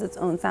animals has its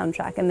own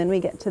soundtrack. And then we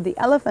get to the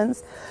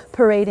elephants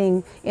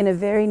parading in a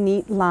very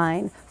neat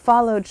line,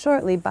 followed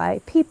shortly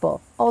by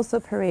people also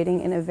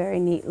parading in a very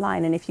neat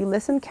line. And if you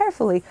listen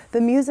carefully,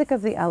 the music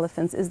of the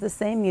elephants is the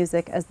same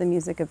music as the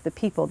music of the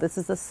people. This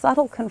is a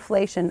subtle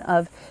conflation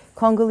of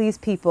Congolese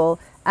people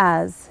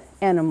as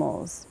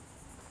animals.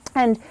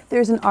 And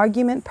there's an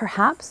argument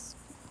perhaps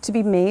to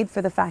be made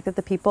for the fact that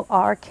the people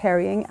are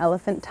carrying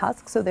elephant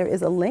tusks, so there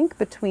is a link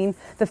between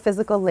the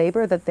physical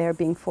labor that they're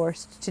being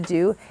forced to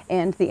do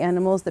and the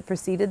animals that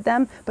preceded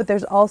them. But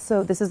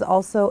this is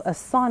also a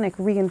sonic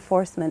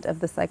reinforcement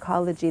of the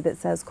psychology that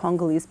says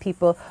Congolese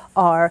people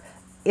are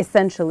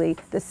essentially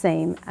the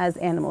same as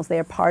animals. They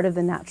are part of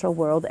the natural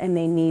world and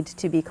they need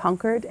to be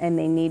conquered and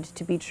they need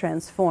to be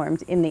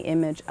transformed in the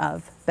image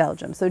of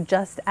Belgium. So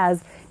just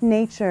as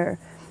nature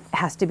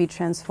has to be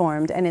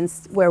transformed, and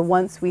where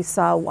once we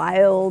saw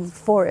wild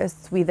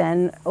forests, we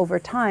then over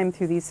time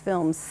through these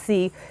films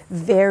see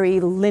very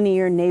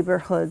linear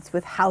neighborhoods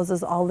with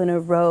houses all in a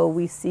row.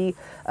 We see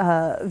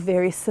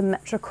very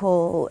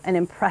symmetrical and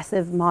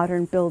impressive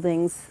modern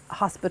buildings,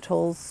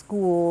 hospitals,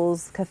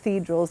 schools,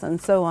 cathedrals, and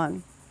so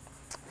on.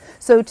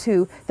 So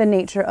too the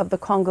nature of the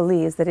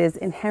Congolese, that is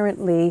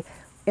inherently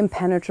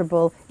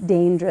impenetrable,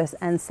 dangerous,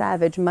 and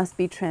savage, must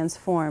be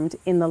transformed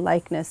in the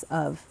likeness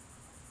of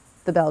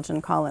the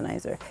Belgian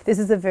colonizer. This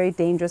is a very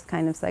dangerous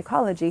kind of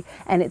psychology,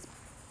 and it's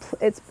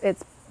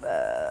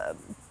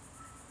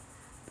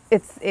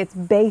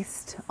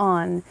based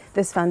on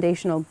this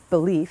foundational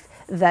belief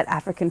that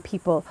African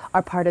people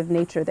are part of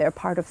nature. They're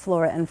part of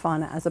flora and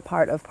fauna as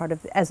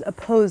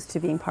opposed to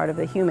being part of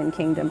the human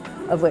kingdom,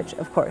 of which,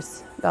 of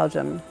course,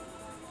 Belgium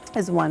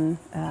is one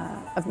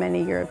of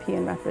many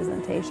European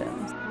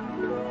representations.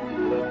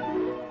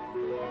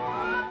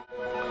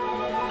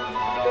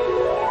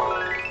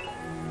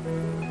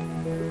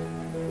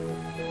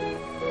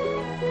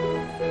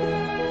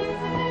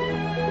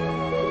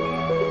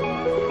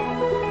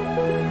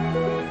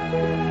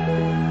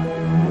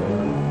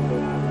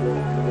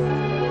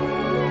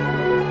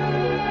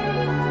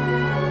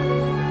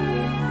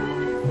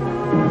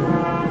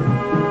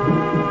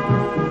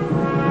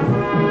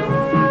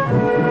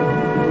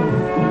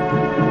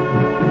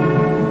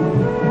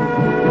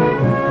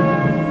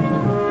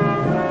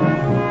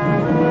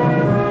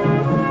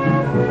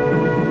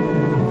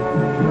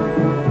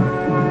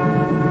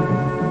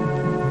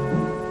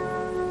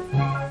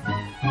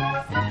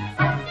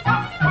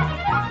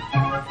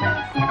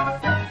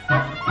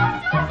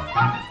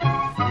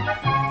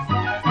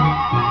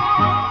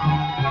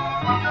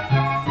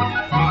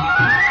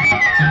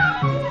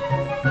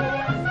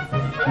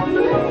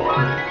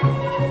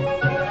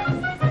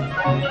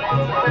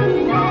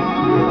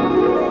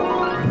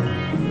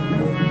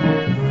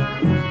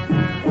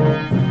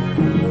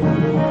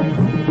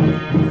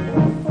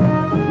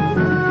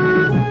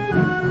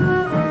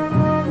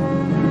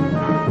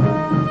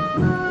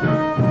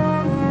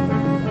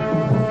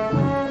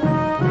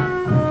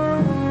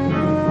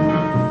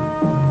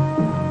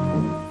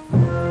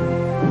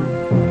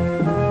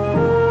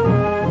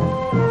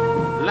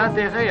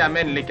 L'intérêt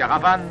amène les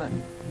caravanes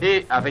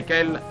et, avec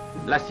elles,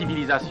 la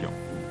civilisation.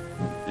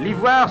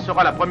 L'ivoire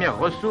sera la première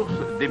ressource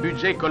des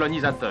budgets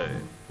colonisateurs.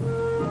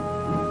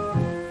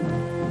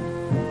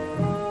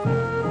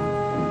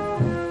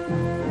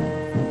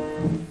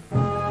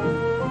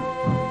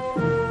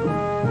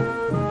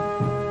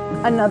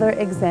 Another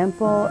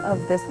example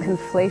of this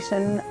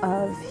conflation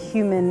of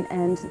human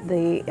and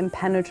the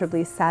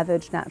impenetrably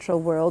savage natural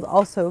world,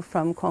 also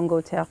from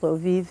Congo Terre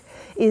Vive,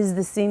 is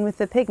the scene with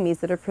the pygmies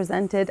that are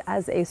presented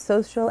as a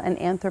social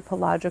and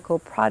anthropological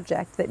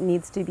project that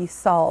needs to be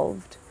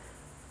solved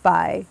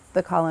by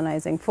the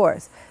colonizing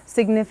force.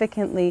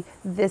 Significantly,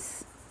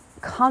 this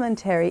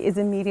commentary is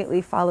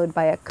immediately followed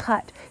by a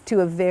cut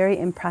to a very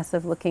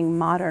impressive looking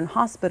modern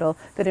hospital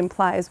that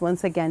implies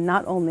once again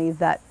not only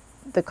that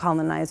the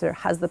colonizer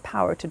has the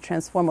power to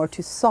transform or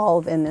to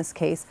solve, in this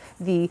case,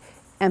 the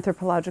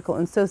anthropological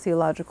and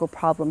sociological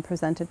problem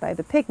presented by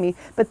the pygmy,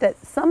 but that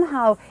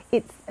somehow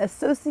it's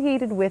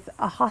associated with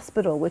a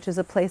hospital, which is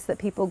a place that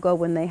people go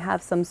when they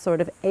have some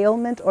sort of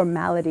ailment or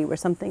malady where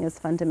something is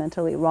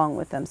fundamentally wrong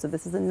with them. So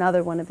this is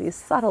another one of these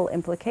subtle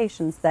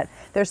implications that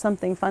there's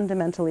something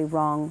fundamentally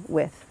wrong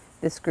with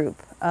this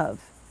group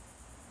of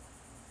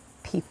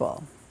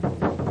people.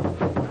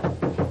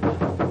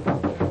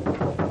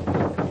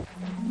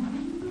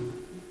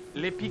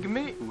 Les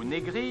pygmées ou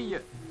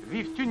négrilles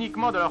vivent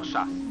uniquement de leur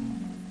chasse.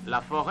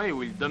 La forêt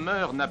où ils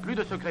demeurent n'a plus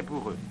de secret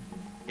pour eux.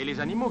 Et les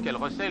animaux qu'elles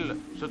recèlent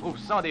se trouvent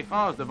sans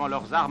défense devant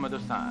leurs armes de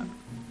singe.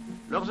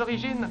 Leurs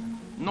origines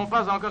n'ont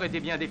pas encore été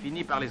bien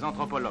définies par les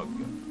anthropologues.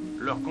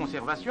 Leur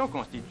conservation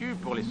constitue,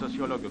 pour les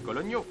sociologues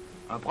coloniaux,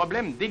 un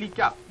problème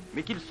délicat,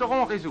 mais qu'ils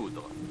sauront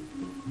résoudre.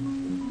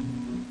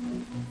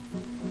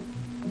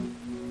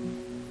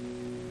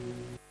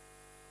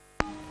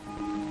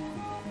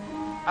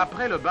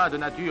 Après le bain de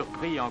nature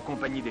pris en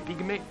compagnie des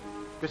pygmées,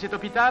 que cet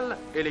hôpital,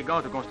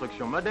 élégant de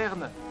construction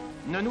moderne,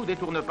 ne nous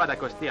détourne pas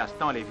d'accoster à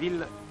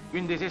Stanleyville,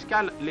 une des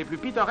escales les plus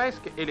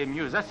pittoresques et les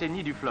mieux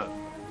assainies du fleuve.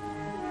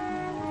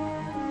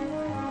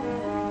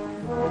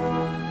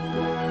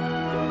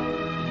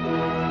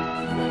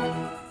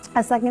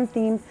 A second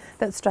theme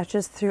that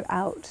stretches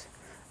throughout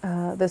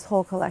this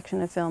whole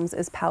collection of films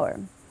is power.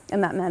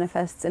 And that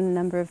manifests in a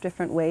number of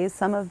different ways.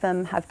 Some of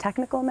them have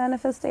technical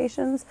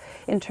manifestations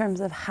in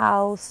terms of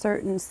how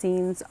certain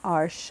scenes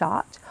are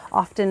shot,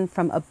 often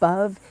from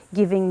above,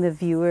 giving the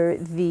viewer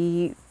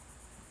the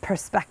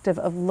perspective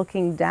of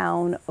looking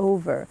down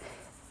over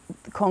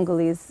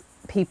Congolese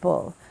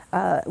people.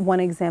 One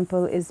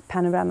example is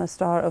Panorama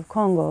Star of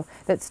Congo,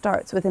 that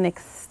starts with an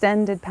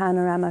extended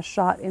panorama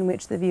shot in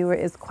which the viewer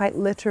is quite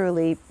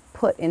literally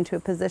put into a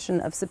position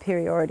of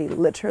superiority,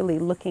 literally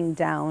looking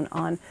down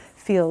on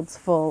fields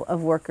full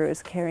of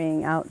workers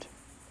carrying out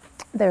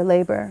their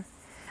labor.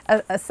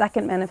 A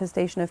second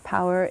manifestation of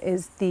power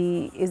is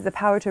the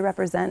power to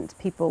represent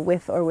people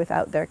with or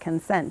without their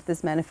consent.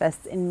 This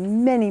manifests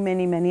in many,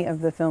 many, many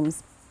of the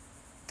films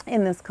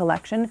in this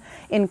collection,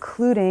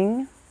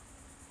 including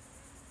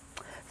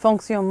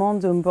Fonctionnement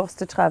d'une bourse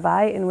de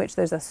travail, in which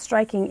there's a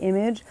striking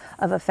image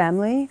of a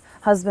family,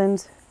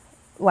 husband,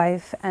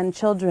 wife, and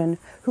children,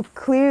 who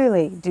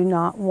clearly do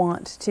not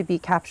want to be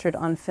captured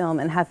on film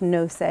and have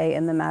no say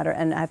in the matter,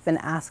 and have been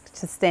asked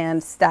to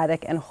stand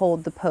static and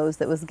hold the pose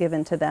that was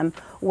given to them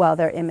while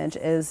their image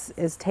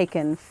is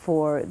taken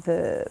for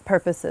the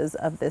purposes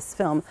of this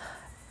film,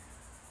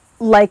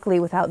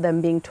 likely without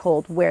them being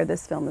told where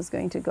this film is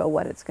going to go,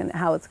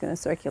 how it's going to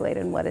circulate,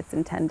 and what it's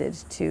intended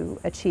to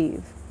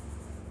achieve.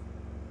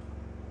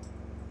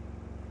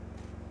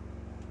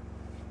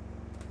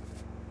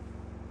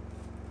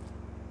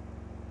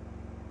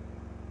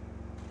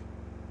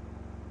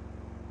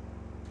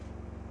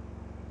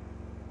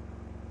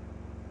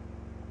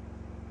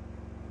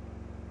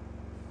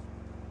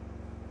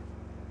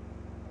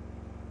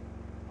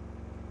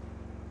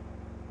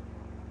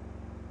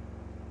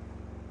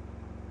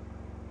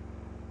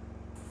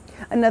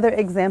 Another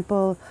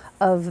example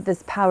of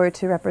this power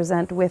to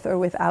represent with or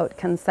without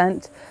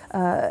consent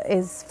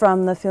is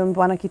from the film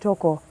Bwana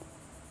Kitoko,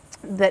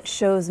 that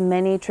shows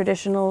many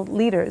traditional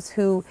leaders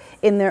who,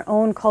 in their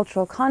own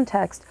cultural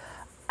context,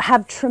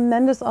 have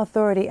tremendous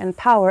authority and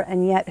power,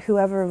 and yet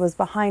whoever was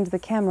behind the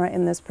camera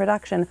in this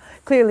production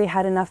clearly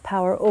had enough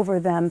power over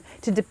them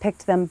to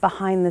depict them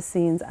behind the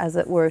scenes, as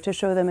it were, to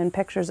show them in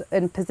pictures,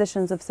 in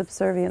positions of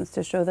subservience,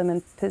 to show them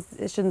in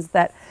positions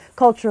that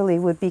culturally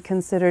would be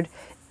considered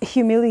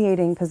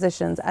humiliating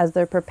positions as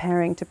they're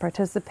preparing to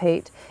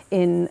participate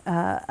in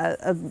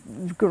a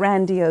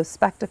grandiose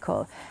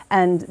spectacle.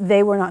 And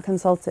they were not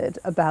consulted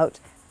about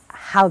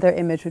how their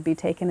image would be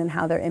taken and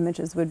how their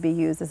images would be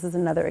used. This is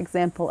another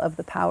example of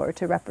the power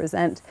to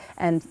represent,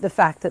 and the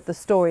fact that the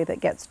story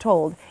that gets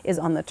told is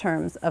on the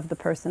terms of the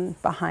person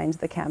behind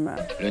the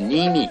camera. Le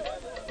Nimi,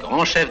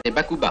 grand chef des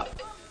Bakuba,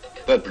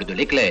 peuple de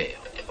l'éclair,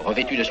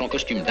 revêtu de son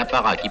costume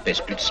d'apparat qui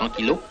pèse plus de 100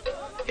 kilos,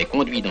 est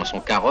conduit dans son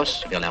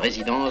carrosse vers la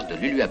résidence de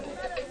Luluabu.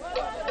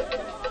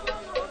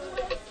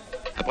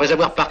 Après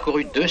avoir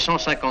parcouru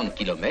 250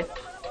 km,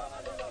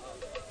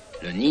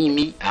 le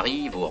Nimi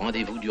arrive au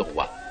rendez-vous du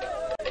roi.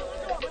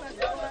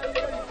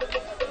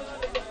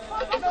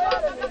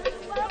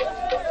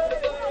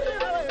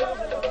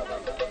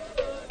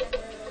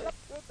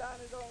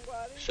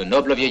 Ce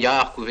noble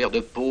vieillard couvert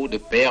de peau, de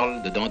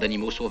perles, de dents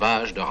d'animaux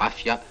sauvages, de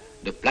raffia,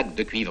 de plaques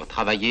de cuivre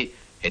travaillées,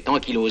 est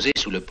ankylosé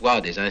sous le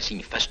poids des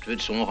insignes fastueux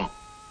de son rang.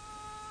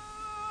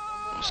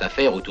 On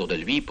s'affaire autour de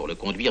lui pour le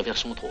conduire vers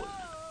son trône.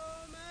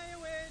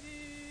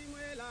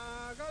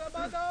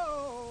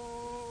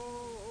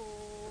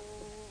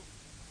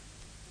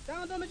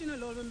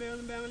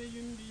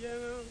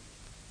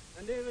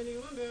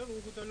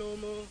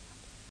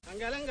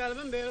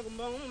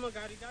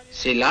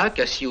 C'est là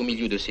qu'assis au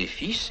milieu de ses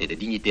fils et des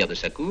dignitaires de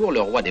sa cour,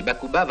 le roi des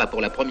Bakuba va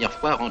pour la première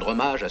fois rendre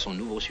hommage à son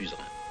nouveau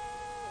suzerain.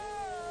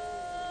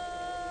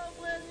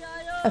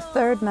 A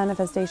third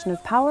manifestation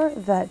of power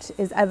that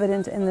is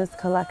evident in this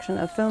collection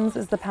of films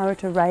is the power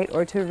to write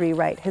or to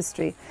rewrite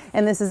history.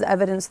 And this is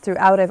evidenced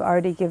throughout. I've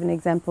already given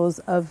examples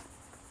of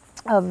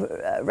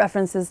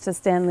references to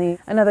Stanley.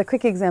 Another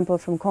quick example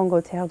from Congo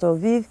Terre d'Eau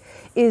Vive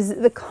is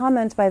the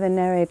comment by the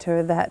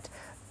narrator that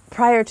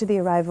prior to the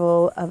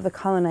arrival of the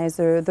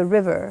colonizer, the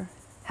river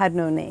had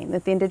no name,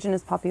 that the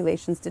indigenous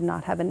populations did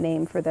not have a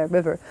name for their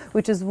river,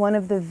 which is one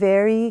of the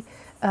very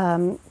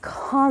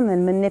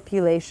common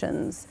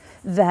manipulations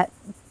that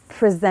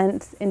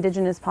presents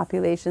indigenous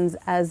populations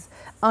as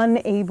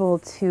unable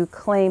to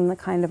claim the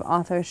kind of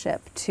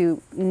authorship to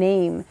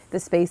name the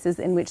spaces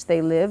in which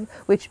they live,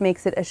 which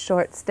makes it a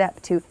short step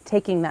to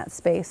taking that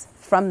space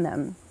from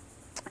them.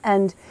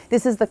 And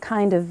this is the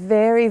kind of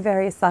very,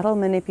 very subtle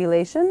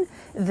manipulation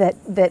that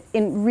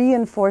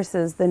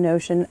reinforces the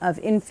notion of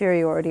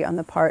inferiority on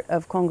the part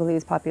of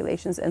Congolese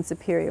populations and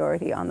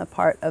superiority on the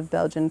part of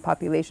Belgian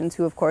populations,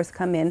 who of course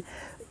come in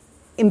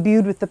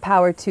imbued with the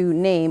power to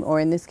name, or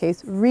in this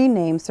case,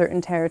 rename certain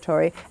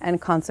territory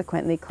and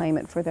consequently claim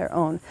it for their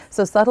own.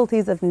 So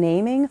subtleties of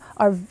naming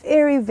are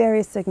very,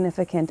 very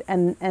significant,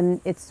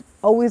 and it's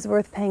always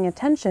worth paying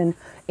attention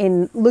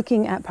in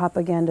looking at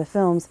propaganda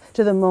films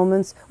to the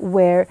moments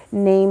where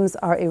names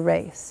are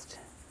erased.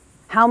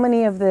 How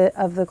many of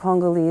the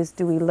Congolese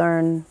do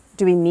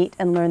we meet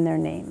and learn their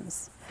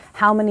names?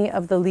 How many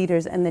of the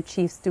leaders and the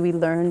chiefs do we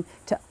learn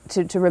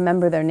to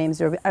remember their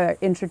names or are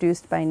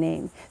introduced by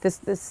name?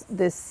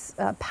 This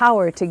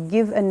power to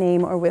give a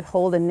name or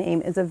withhold a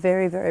name is a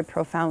very, very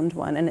profound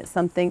one, and it's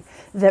something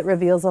that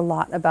reveals a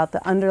lot about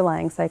the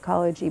underlying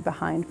psychology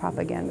behind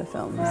propaganda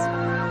films.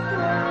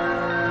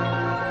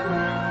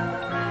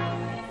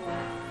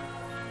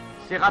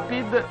 Ces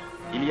rapides,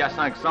 il y a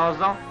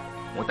 500 ans,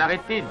 ont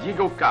arrêté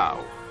Diego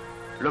Cao,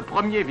 le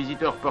premier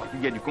visiteur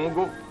portugais du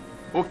Congo,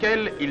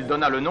 auquel il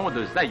donna le nom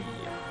de Zaïre.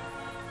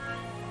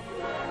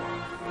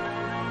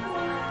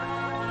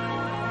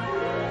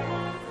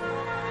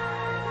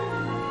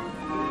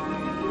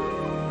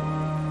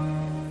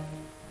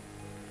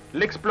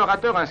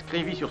 L'explorateur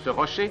inscrivit sur ce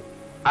rocher,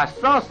 à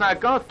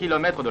 150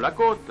 km de la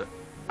côte,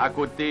 à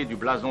côté du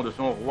blason de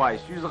son roi et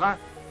suzerain,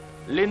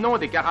 les noms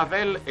des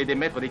caravelles et des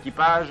maîtres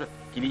d'équipage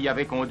qu'il y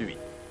avait conduits.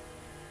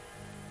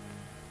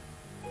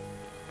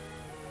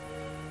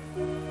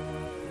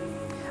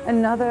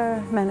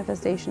 Another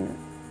manifestation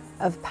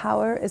of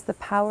power is the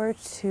power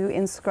to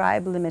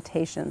inscribe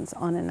limitations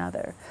on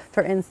another.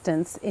 For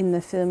instance, in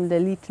the film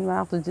L'élite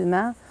noire de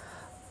demain,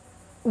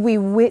 we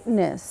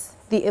witness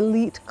the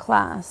elite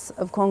class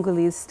of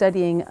Congolese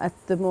studying at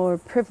the more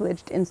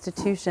privileged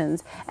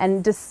institutions,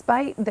 and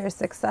despite their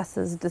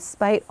successes,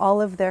 despite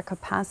all of their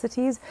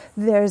capacities,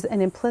 there's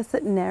an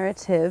implicit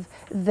narrative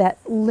that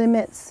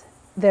limits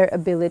their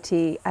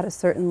ability at a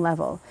certain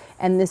level,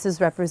 and this is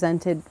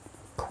represented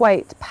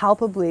quite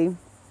palpably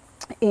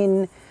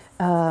in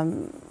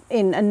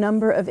a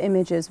number of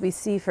images we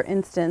see, for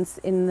instance,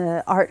 in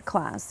the art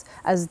class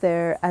as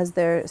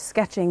they're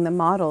sketching the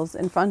models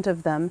in front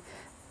of them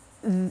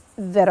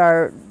that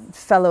are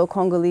fellow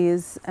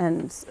Congolese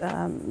and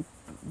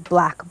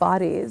black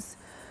bodies,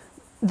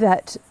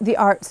 that the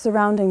art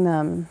surrounding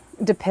them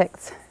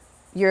depicts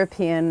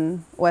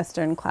European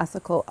Western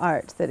classical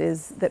art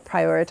that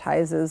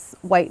prioritizes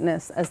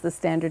whiteness as the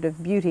standard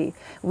of beauty.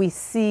 We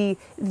see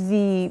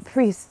the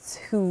priests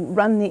who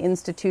run the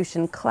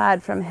institution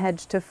clad from head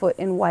to foot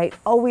in white,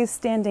 always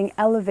standing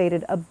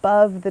elevated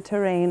above the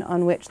terrain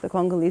on which the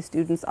Congolese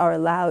students are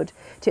allowed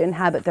to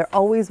inhabit. They're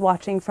always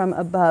watching from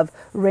above,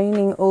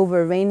 reigning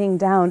over, raining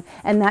down,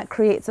 and that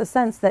creates a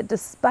sense that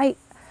despite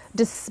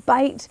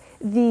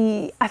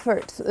the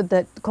effort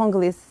that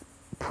Congolese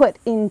put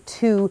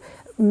into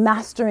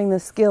mastering the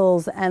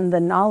skills and the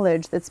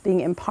knowledge that's being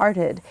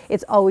imparted,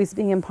 it's always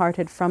being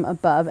imparted from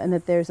above, and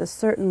that there's a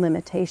certain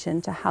limitation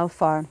to how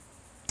far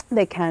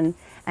they can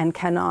and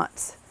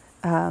cannot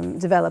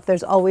develop.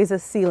 There's always a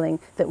ceiling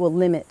that will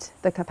limit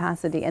the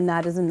capacity, and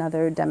that is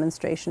another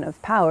demonstration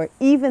of power,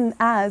 even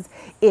as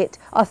it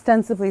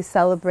ostensibly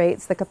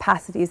celebrates the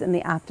capacities and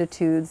the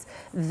aptitudes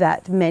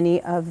that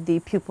many of the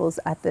pupils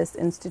at this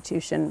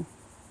institution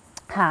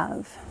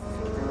have.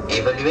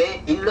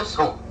 Évoluer, ils le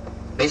seront.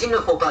 Mais il ne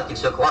faut pas qu'ils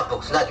se croient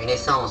pour cela d'une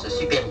essence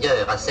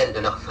supérieure à celle de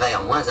leurs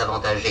frères moins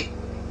avantagés.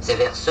 C'est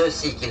vers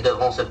ceux-ci qu'ils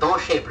devront se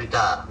pencher plus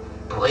tard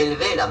pour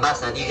élever la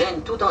masse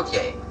indigène tout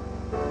entière.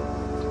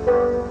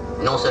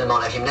 Non seulement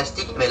la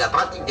gymnastique, mais la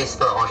pratique des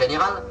sports en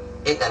général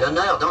est à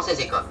l'honneur dans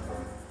ces écoles.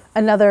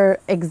 Another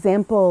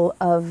example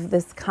of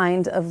this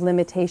kind of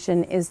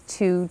limitation is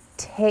to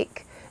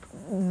take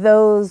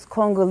those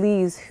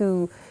Congolese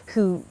who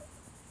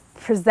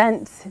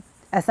present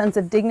a sense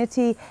of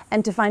dignity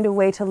and to find a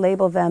way to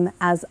label them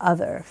as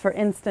other. For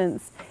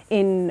instance,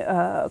 in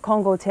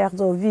Congo Terres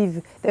d'Eau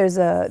Vive, there's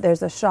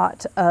a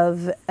shot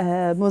of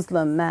a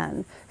Muslim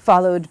man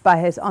followed by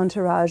his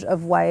entourage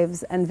of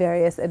wives and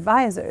various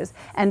advisors,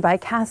 and by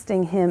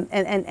casting him,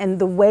 and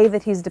the way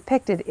that he's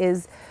depicted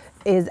is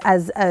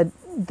as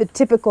the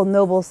typical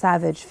noble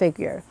savage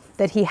figure,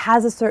 that he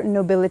has a certain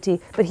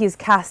nobility, but he's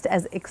cast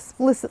as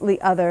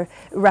explicitly other,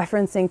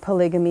 referencing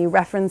polygamy,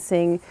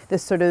 referencing the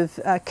sort of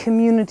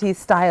community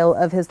style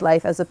of his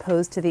life as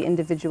opposed to the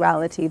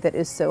individuality that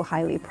is so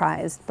highly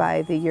prized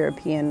by the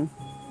European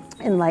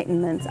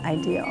Enlightenment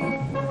ideal.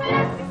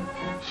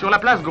 Sur la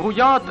place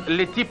grouillante,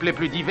 les types les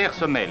plus divers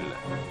se mêlent.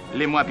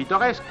 Les moins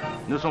pittoresques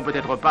ne sont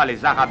peut-être pas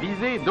les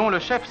arabisés dont le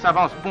chef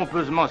s'avance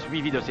pompeusement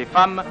suivi de ses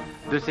femmes,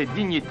 de ses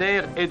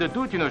dignitaires et de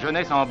toute une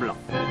jeunesse en blanc.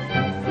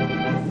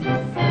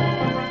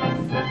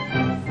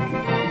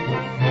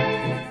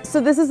 So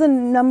these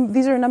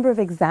are a number of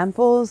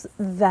examples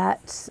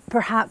that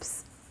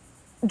perhaps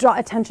draw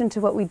attention to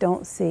what we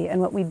don't see and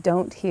what we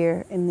don't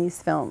hear in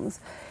these films.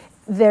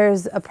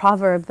 There's a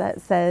proverb that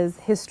says,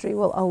 history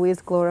will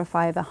always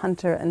glorify the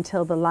hunter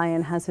until the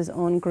lion has his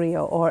own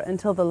griot, or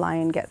until the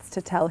lion gets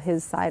to tell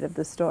his side of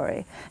the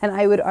story. And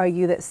I would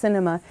argue that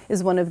cinema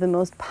is one of the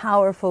most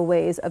powerful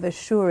ways of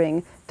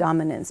assuring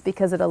dominance,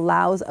 because it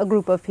allows a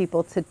group of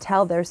people to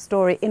tell their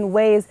story in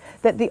ways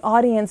that the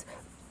audience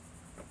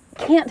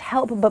can't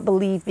help but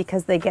believe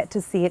because they get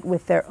to see it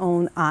with their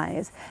own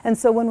eyes. And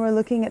so when we're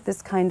looking at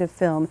this kind of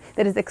film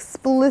that is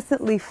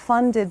explicitly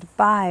funded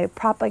by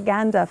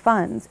propaganda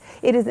funds,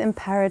 it is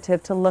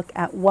imperative to look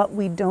at what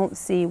we don't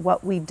see,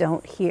 what we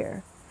don't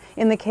hear.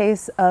 In the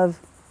case of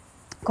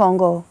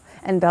Congo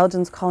and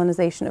Belgium's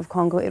colonization of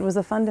Congo, it was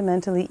a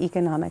fundamentally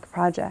economic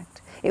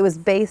project. It was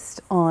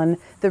based on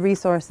the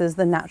resources,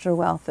 the natural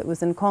wealth that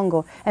was in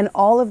Congo. And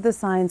all of the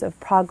signs of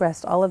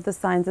progress, all of the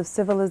signs of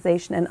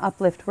civilization and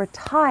uplift were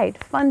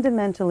tied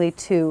fundamentally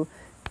to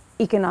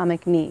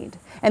economic need.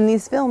 And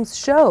these films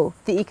show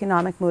the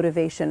economic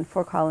motivation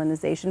for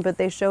colonization, but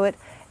they show it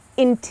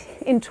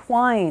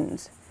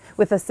entwined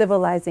with a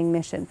civilizing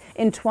mission,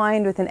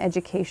 entwined with an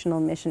educational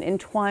mission,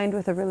 entwined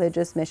with a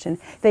religious mission.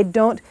 They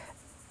don't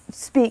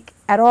speak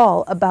at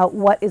all about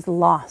what is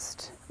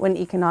lost when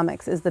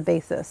economics is the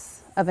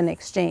basis of an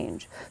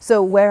exchange.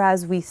 So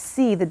whereas we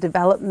see the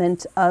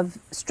development of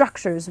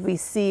structures, we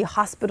see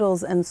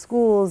hospitals and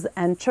schools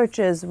and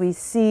churches, we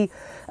see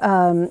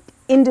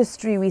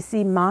industry, we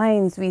see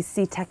mines, we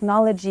see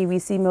technology, we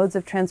see modes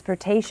of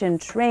transportation,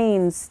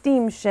 trains,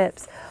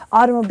 steamships,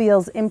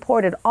 automobiles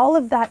imported. All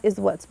of that is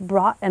what's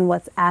brought and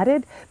what's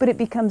added, but it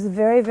becomes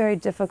very, very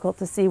difficult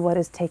to see what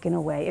is taken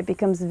away. It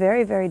becomes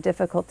very, very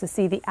difficult to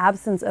see the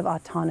absence of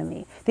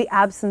autonomy, the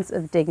absence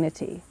of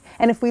dignity.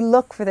 And if we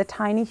look for the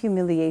tiny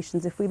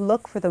humiliations, if we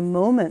look for the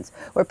moments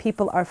where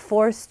people are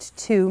forced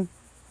to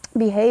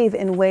behave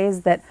in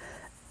ways that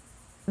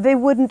they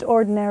wouldn't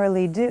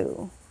ordinarily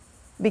do,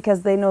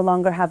 because they no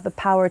longer have the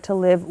power to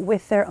live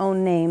with their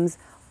own names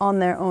on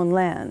their own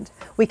land,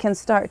 we can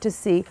start to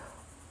see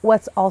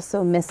what's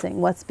also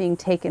missing, what's being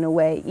taken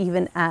away,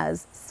 even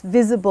as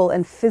visible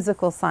and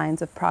physical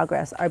signs of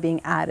progress are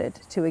being added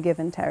to a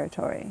given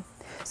territory.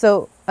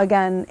 So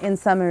again, in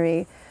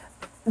summary,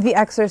 the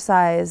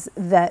exercise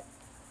that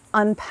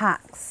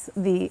unpacks,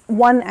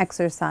 one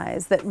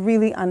exercise that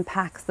really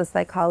unpacks the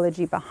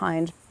psychology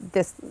behind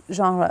this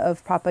genre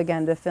of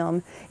propaganda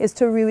film is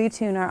to really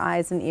tune our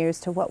eyes and ears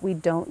to what we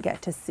don't get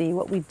to see,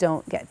 what we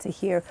don't get to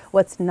hear,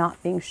 what's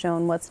not being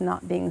shown, what's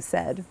not being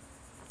said,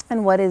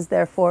 and what is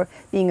therefore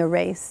being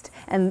erased.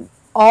 And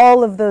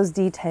all of those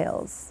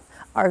details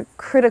are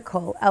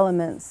critical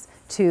elements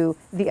to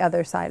the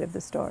other side of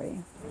the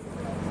story.